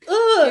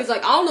 Ugh. He's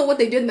like, I don't know what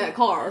they did in that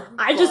car.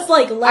 I just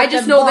know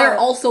borrow. They're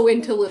also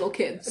into little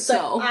kids.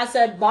 So I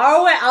said,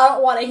 borrow it. I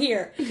don't want to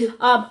hear.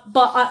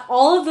 But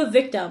all of the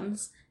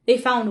victims, they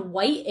found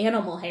white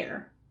animal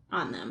hair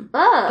on them,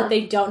 but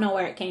they don't know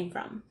where it came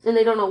from, and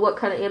they don't know what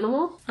kind of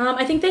animal.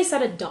 I think they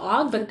said a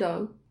dog, but a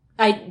dog.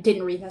 I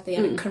didn't read that they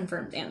had a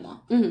confirmed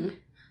animal. Mm-hmm.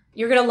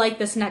 You're gonna like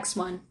this next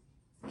one.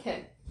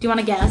 Okay. Do you want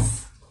to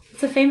guess?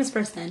 It's a famous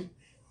person.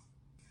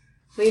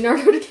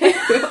 Leonardo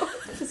DiCaprio.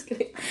 Just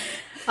kidding.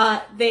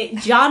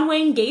 John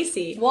Wayne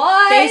Gacy.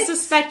 What? They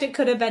suspect it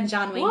could have been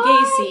John Wayne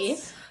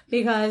Gacy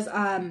because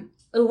a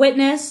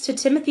witness to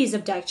Timothy's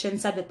abduction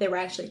said that there were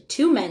actually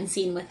two men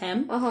seen with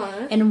him,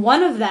 and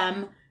one of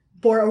them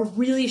bore a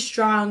really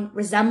strong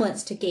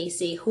resemblance to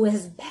Gacy, who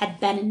had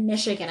been in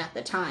Michigan at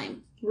the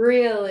time.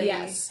 Really?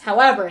 Yes.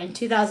 However, in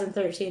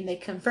 2013, they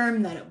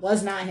confirmed that it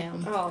was not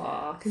him.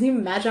 Aww. Can you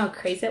imagine how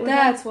crazy it was?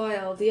 That's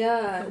wild,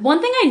 yeah. One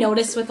thing I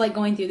noticed with, like,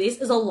 going through these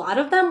is a lot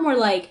of them were,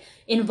 like,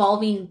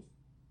 involving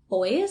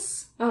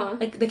boys,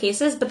 like, the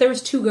cases, but there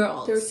was two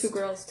girls. There was two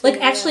girls, too. Like,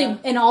 actually,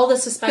 and all the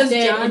suspected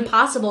and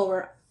possible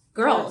were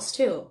girls,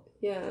 too.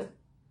 Yeah.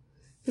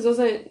 Because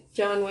wasn't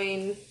John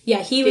Wayne...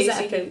 Yeah, he was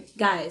after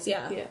guys,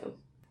 yeah.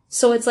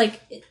 So it's, like,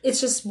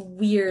 it's just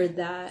weird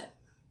that...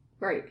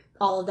 Right.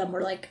 All of them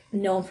were, like,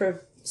 known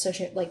for guys.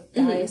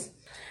 Mm-hmm.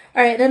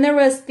 All right, then there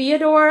was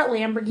Theodore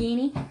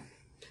Lamborghini.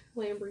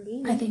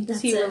 I think that's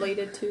Is he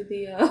related to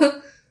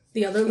the...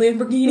 The other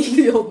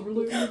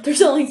Lamborghini?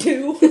 There's only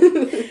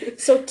two.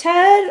 So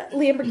Ted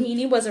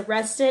Lamborghini was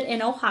arrested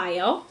in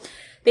Ohio.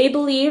 They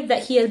believe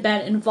that he had been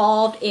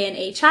involved in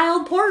a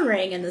child porn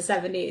ring in the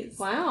 70s.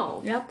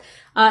 Wow. Yep.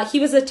 He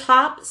was a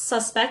top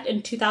suspect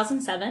in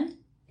 2007,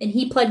 and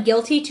he pled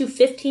guilty to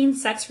 15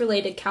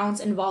 sex-related counts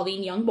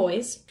involving young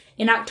boys.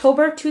 In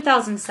October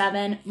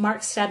 2007,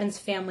 Mark Stebbins'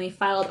 family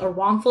filed a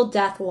wrongful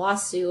death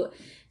lawsuit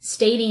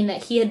stating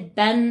that he had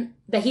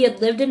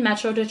lived in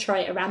Metro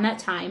Detroit around that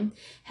time,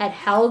 had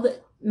held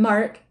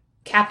Mark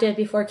captive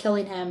before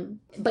killing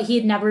him, but he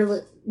had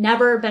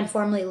never been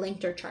formally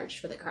linked or charged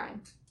for the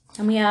crime.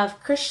 And we have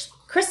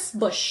Chris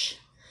Bush.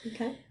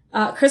 Okay.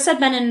 Chris had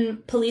been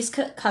in police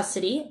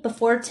custody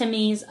before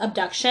Timmy's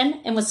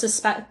abduction and was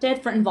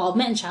suspected for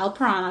involvement in child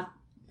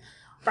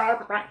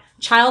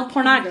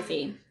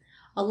pornography.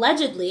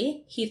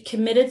 Allegedly, he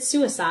committed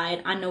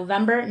suicide on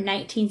November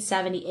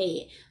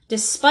 1978,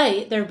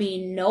 despite there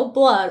being no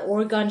blood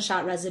or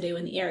gunshot residue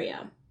in the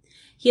area.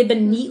 He had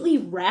been neatly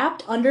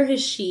wrapped under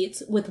his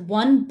sheets with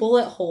one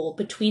bullet hole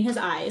between his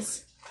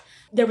eyes.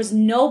 There was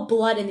no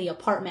blood in the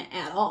apartment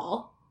at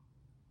all.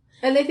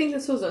 And they think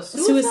this was a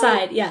suicide?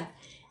 Suicide, yeah.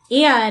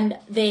 And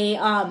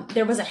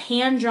there was a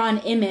hand-drawn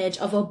image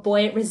of a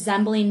boy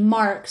resembling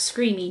Mark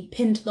screaming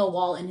pinned to the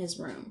wall in his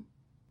room.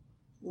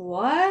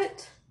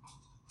 What?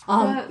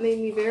 That made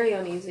me very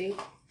uneasy.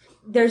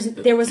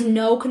 There was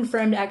no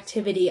confirmed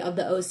activity of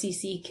the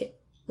OCC,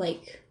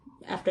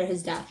 after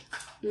his death.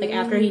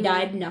 After he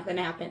died, nothing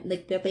happened.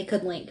 That they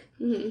could link.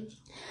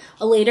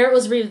 Mm-hmm. Later, it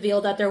was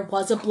revealed that there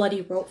was a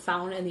bloody rope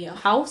found in the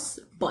house,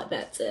 but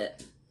that's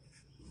it.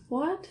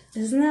 What?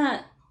 Isn't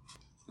that...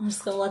 I'm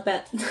just gonna let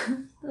that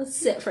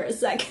sit for a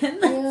second.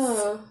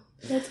 Yeah,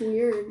 that's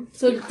weird.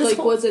 So,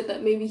 was it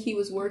that maybe he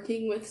was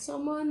working with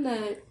someone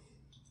that...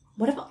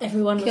 What if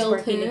everyone was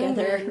working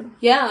together?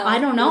 Yeah. I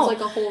don't know. It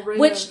was a whole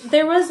ring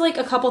there was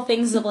a couple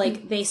things of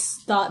they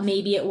thought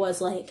maybe it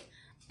was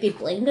they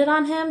blamed it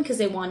on him because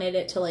they wanted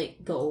it to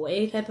go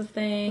away type of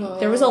thing. Oh.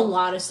 There was a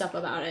lot of stuff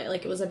about it.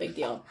 It was a big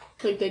deal.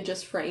 They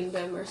just framed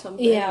him or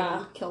something.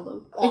 Yeah. And killed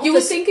him. You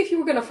would think if you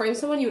were going to frame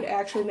someone, you would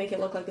actually make it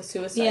look like a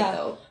suicide,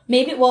 though.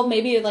 Maybe,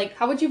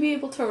 how would you be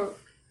able to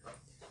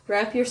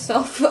wrap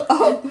yourself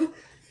up,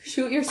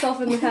 shoot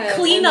yourself in the head,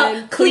 cleans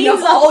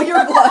up all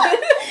your blood?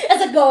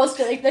 As a ghost,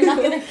 they're not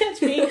going to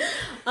catch me.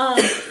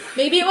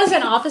 Maybe it was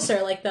an officer,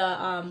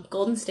 the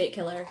Golden State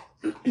Killer,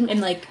 and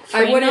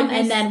framed him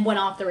and then went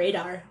off the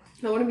radar.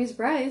 I wouldn't be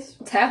surprised.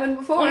 It's happened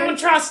before. I don't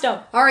trust him.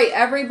 All right,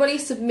 everybody,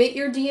 submit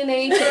your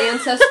DNA to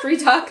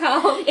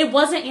Ancestry.com. It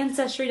wasn't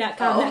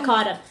Ancestry.com that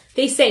caught him.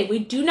 They say we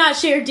do not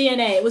share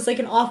DNA. It was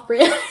an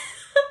off-brand.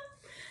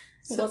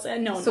 So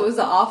it was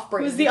the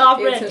off-brand. It was the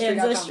off-brand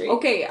Ancestry.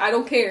 Okay, I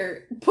don't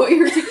care. Put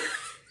your...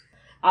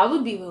 I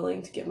would be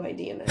willing to get my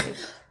DNA.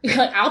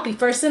 I'll be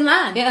first in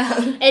line. Yeah.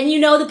 And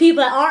the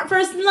people that aren't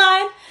first in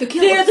line,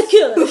 they're the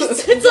killers.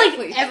 It's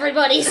exactly.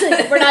 Everybody's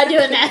we're not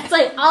doing that.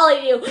 It's all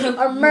of you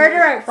are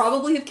murderers.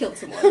 Probably have killed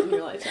someone in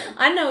your lifetime.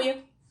 I know you.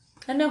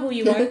 I know who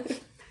you are.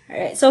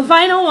 Alright, so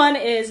final one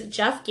is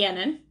Jeff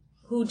Gannon,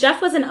 who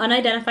Jeff was an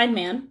unidentified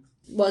man,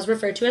 was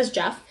referred to as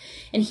Jeff,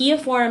 and he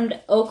informed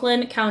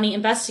Oakland County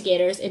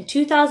investigators in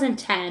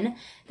 2010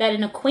 that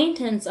an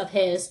acquaintance of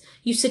his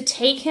used to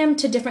take him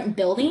to different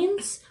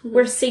buildings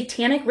where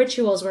satanic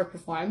rituals were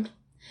performed.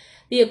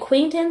 The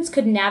acquaintance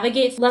could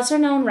navigate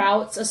lesser-known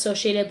routes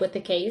associated with the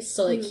case,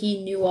 so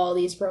he knew all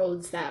these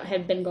roads that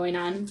had been going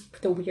on,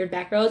 the weird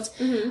back roads.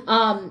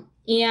 Mm-hmm.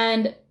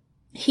 And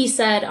he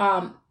said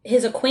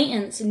his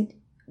acquaintance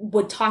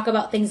would talk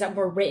about things that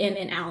were written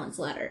in Alan's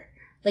letter,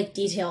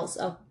 details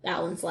of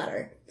Alan's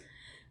letter.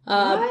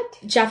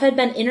 Jeff had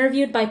been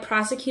interviewed by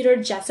prosecutor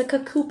Jessica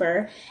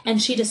Cooper, and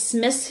she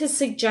dismissed his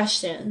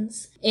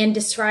suggestions and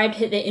described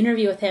the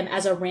interview with him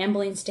as a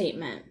rambling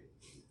statement.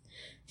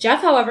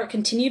 Jeff, however,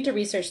 continued to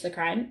research the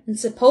crime and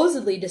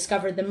supposedly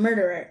discovered the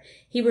murderer.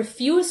 He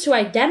refused to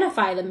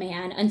identify the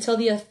man until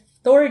the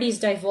authorities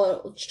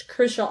divulged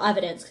crucial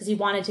evidence because he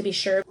wanted to be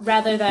sure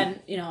rather than,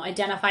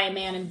 identify a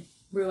man and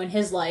ruin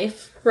his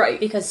life. Right.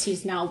 Because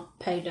he's now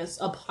pegged as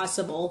a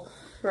possible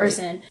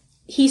person.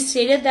 He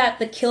stated that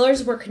the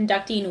killers were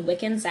conducting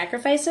Wiccan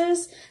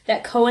sacrifices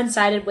that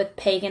coincided with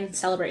pagan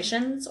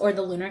celebrations or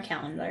the lunar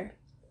calendar,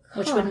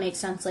 which would make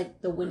sense,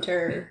 the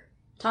winter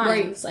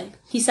times. Right.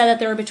 He said that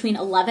there were between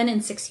 11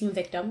 and 16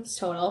 victims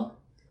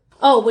total.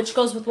 Oh, which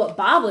goes with what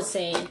Bob was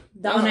saying,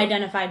 the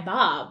unidentified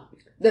Bob.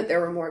 That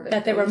there were more victims.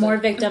 That there were more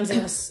victims and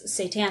it was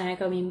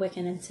satanic. I mean,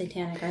 Wiccan and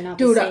satanic are not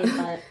the same,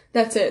 but...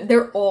 That's it.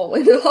 They're all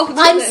involved.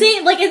 I'm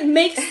saying, it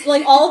makes,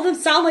 all of them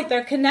sound like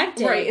they're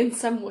connected. Right, in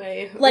some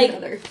way or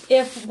another.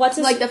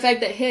 The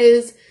fact that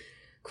his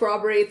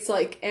corroborates,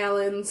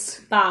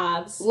 Alan's...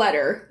 Bob's.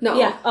 Letter. No.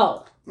 Yeah,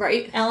 oh.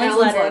 Right? Alan's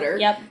letter.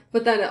 Yep.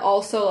 But then it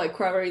also,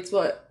 corroborates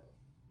what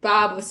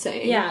Bob was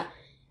saying. Yeah.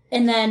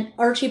 And then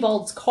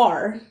Archibald's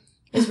car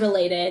is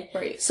related.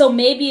 Right. So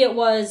maybe it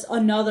was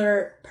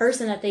another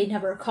person that they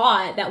never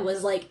caught that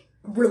was,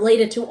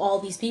 related to all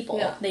these people.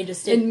 Yeah. They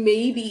just didn't... And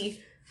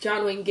maybe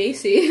John Wayne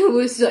Gacy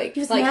was,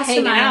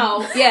 hanging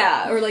out.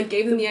 Yeah, or,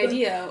 gave them the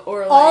idea.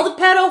 Or, all the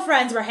pedo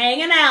friends were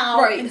hanging out.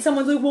 Right. And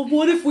someone's like, well,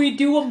 what if we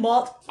do a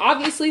month?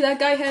 Obviously, that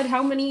guy had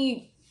how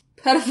many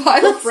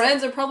pedophile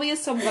friends? There probably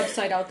is some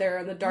website out there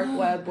on the dark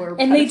web where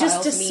and they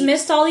just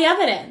dismissed all the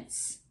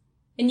evidence.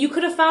 And you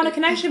could have found a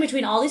connection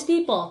between all these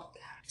people.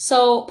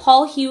 So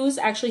Paul Hughes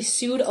actually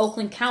sued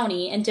Oakland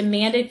County and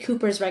demanded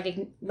Cooper's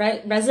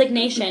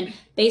resignation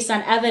based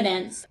on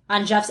evidence,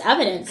 on Jeff's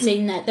evidence,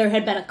 saying that there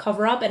had been a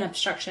cover-up and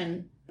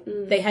obstruction.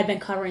 They had been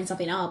covering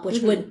something up,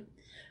 which would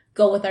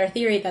go with our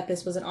theory that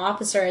this was an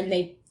officer and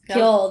they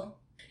killed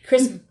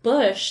Chris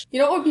Bush. You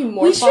know what would be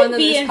more fun than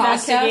this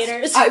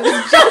investigators. podcast? I was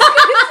just going to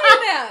say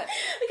that.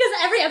 Because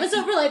every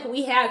episode we're like,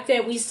 we hacked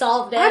it, we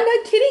solved it. I'm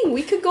not kidding.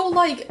 We could go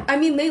like, I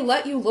mean, they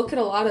let you look at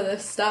a lot of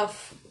this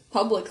stuff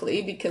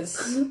publicly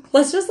because...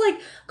 Let's just like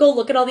go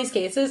look at all these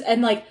cases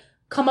and like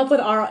come up with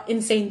our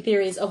insane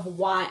theories of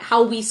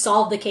how we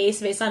solved the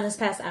case based on this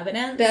past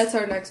evidence. That's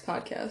our next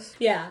podcast.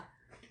 Yeah.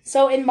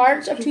 So in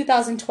March of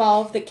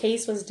 2012, the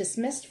case was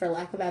dismissed for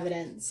lack of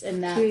evidence,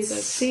 and that's...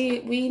 Jesus. See,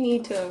 we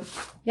need to...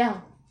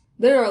 Yeah.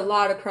 There are a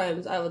lot of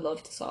crimes I would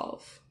love to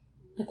solve.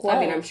 Like what?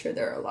 I mean, I'm sure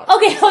there are a lot of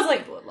crimes I was like,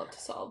 people would love to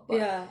solve. But...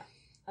 Yeah.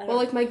 Well,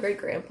 like my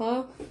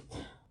great-grandpa...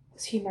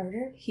 Was he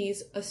murdered?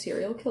 He's a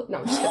serial killer. No,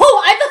 I'm just kidding.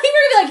 Oh, I thought you were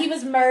going to be like, he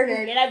was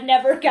murdered, and I've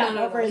never gotten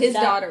over his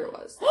death. daughter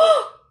was.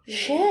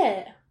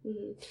 Shit.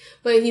 Mm-hmm.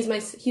 But he's my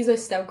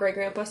step great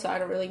grandpa, so I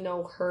don't really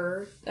know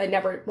her.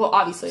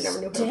 Obviously I never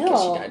knew her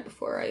because she died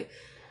before I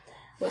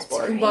was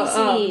born. Crazy.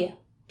 But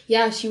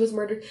yeah, she was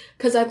murdered.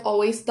 Because I've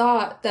always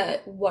thought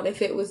that what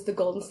if it was the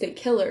Golden State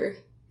Killer?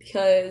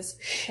 Because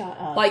shut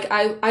up. Like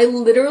I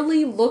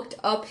literally looked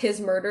up his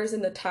murders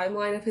and the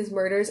timeline of his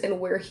murders and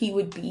where he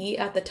would be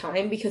at the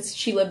time because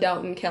she lived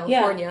out in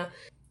California.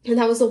 Yeah. And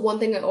that was the one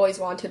thing I always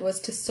wanted was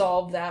to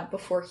solve that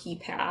before he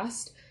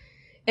passed.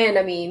 And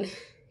I mean,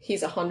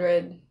 he's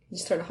 100. He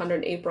just turned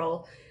 100 in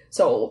April.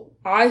 So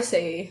I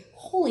say...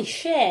 Holy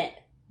shit.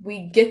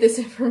 We get this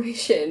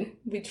information.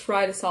 We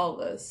try to solve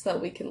this so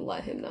that we can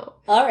let him know.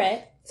 All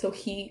right. So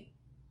he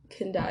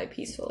can die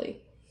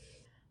peacefully.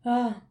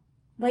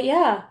 But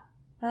yeah,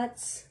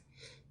 that's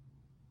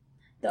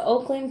the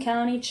Oakland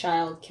County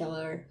child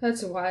killer.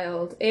 That's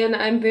wild. And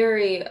I'm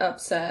very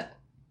upset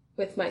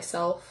with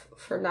myself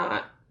for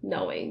not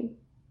knowing.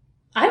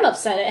 I'm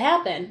upset it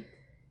happened.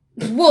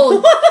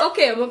 Well,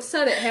 okay, I'm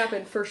upset it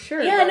happened for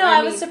sure. Yeah, no,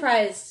 I was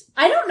surprised.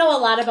 I don't know a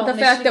lot about the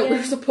Michigan. fact that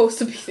we're supposed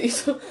to be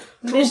these true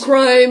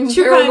crime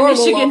Michigan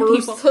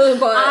lovers,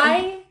 people.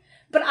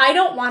 But I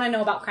don't want to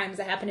know about crimes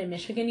that happen in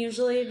Michigan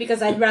usually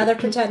because I'd rather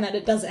pretend that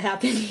it doesn't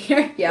happen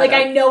here. Yeah, like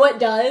I know it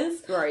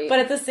does, right? But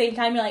at the same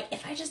time, you're like,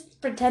 if I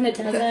just pretend it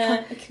doesn't,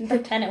 I can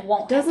pretend it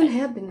won't. Doesn't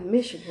happen in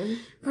Michigan.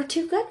 We're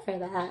too good for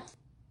that.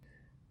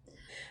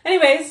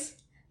 Anyways,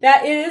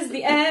 that is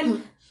the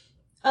end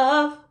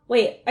of.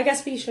 Wait, I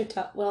guess we should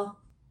talk. Well,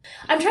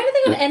 I'm trying to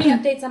think of any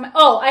updates on my...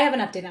 Oh, I have an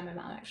update on my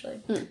mom,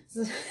 actually.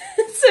 So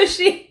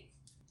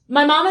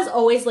my mom is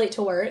always late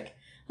to work.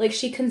 Like,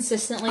 she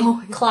consistently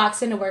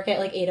clocks into work at,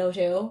 like,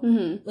 8:02.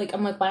 Mm-hmm. Like,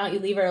 I'm like, why don't you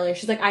leave earlier?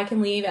 She's like, I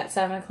can leave at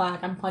 7 o'clock.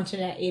 I'm punching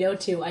at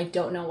 8:02. I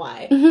don't know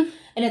why. Mm-hmm.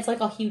 And it's,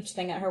 like, a huge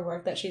thing at her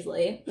work that she's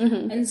late.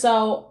 Mm-hmm. And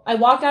so I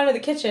walked out of the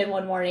kitchen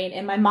one morning,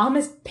 and my mom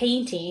is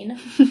painting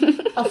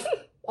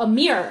a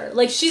mirror.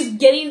 Like, she's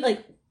getting,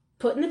 like...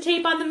 putting the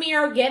tape on the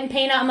mirror, getting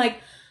paint out. I'm like,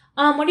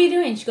 what are you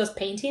doing? She goes,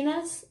 painting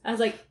this? I was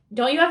like,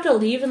 don't you have to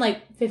leave in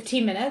like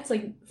 15 minutes,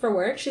 like, for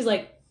work? She's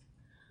like,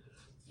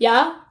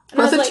 yeah. And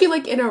Wasn't she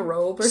like in a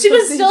robe or something? She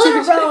was still in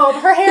a robe.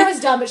 Her hair was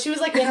done, but she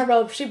was like in a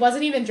robe. She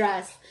wasn't even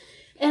dressed.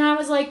 And I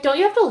was like, don't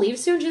you have to leave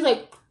soon? She's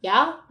like,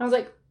 yeah. I was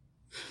like,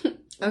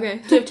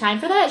 okay. Do you have time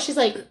for that? She's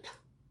like,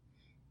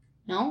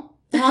 no.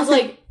 And I was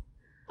like,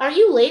 are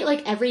you late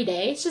like every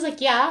day? She's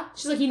like, yeah.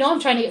 She's like, you know I'm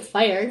trying to get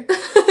fired.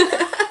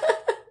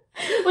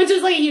 Which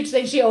is like a huge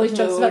thing. She always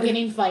jokes about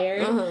getting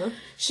fired. Uh-huh.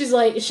 She's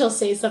like, she'll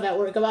say stuff at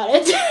work about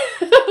it.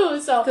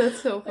 So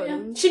that's so funny.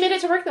 Yeah. She made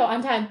it to work though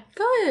on time.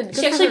 Good.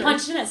 She actually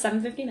punched in at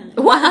 7:59.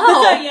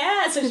 Wow.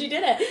 Yeah, so she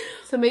did it.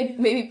 So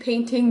maybe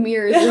painting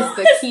mirrors is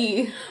the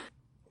key.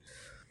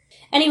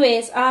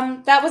 Anyways,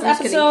 that was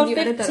episode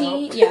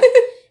 15. Yeah,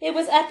 it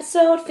was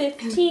episode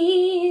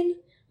 15.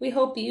 We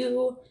hope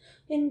you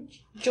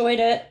enjoyed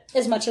it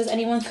as much as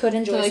anyone could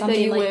enjoy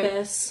something like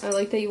this. I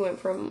like that you went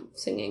from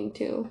singing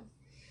to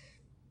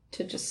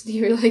just,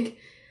 you're like,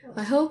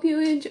 I hope you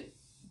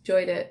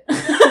enjoyed it.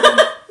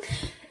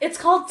 It's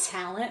called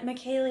talent,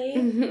 McKaylee.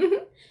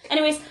 Mm-hmm.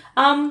 Anyways,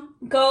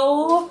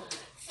 go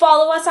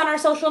follow us on our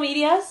social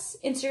medias,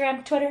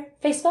 Instagram, Twitter,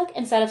 Facebook,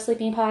 Instead of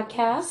Sleeping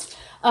Podcast.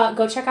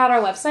 Go check out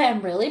our website.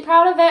 I'm really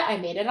proud of it. I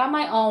made it on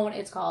my own.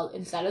 It's called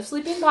Instead of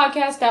Sleeping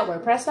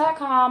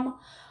Podcast.wordpress.com.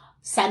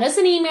 Send us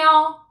an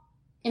email,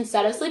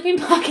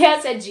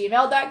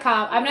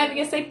 insteadofsleepingpodcast@gmail.com. I'm not even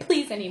going to say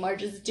please anymore.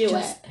 Just do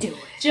it.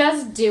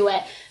 Just do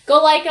it.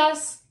 Go like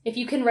us. If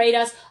you can rate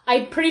us.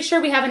 I'm pretty sure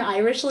we have an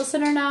Irish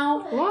listener now.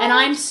 What? And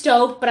I'm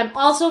stoked, but I'm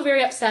also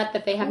very upset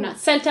that they have not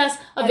sent us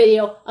a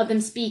video of them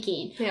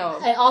speaking. Yeah.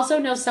 I also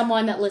know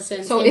someone that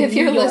listens So if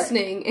you're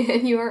listening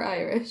and you are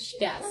Irish,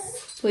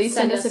 yes, please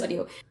send us a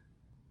video.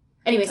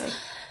 Anyways,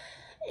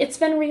 it's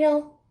been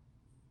real.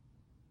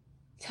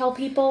 Tell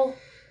people...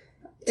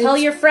 Tell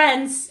your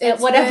friends at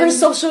whatever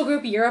social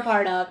group you're a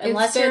part of,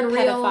 unless you're a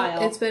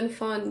pedophile. It's been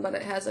fun, but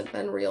it hasn't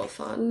been real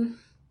fun.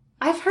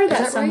 I've heard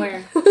that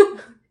somewhere. Right?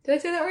 Did I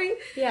say that right?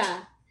 Yeah,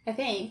 I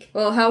think.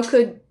 Well, how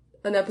could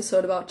an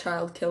episode about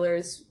child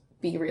killers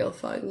be real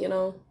fun, you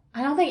know?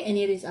 I don't think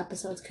any of these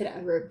episodes could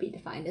ever be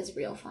defined as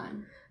real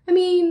fun. I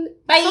mean,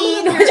 bye.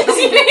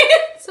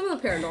 Some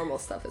of the paranormal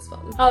stuff is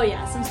fun. Oh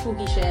yeah, some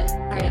spooky shit.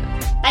 All right.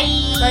 Bye.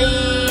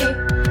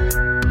 Bye.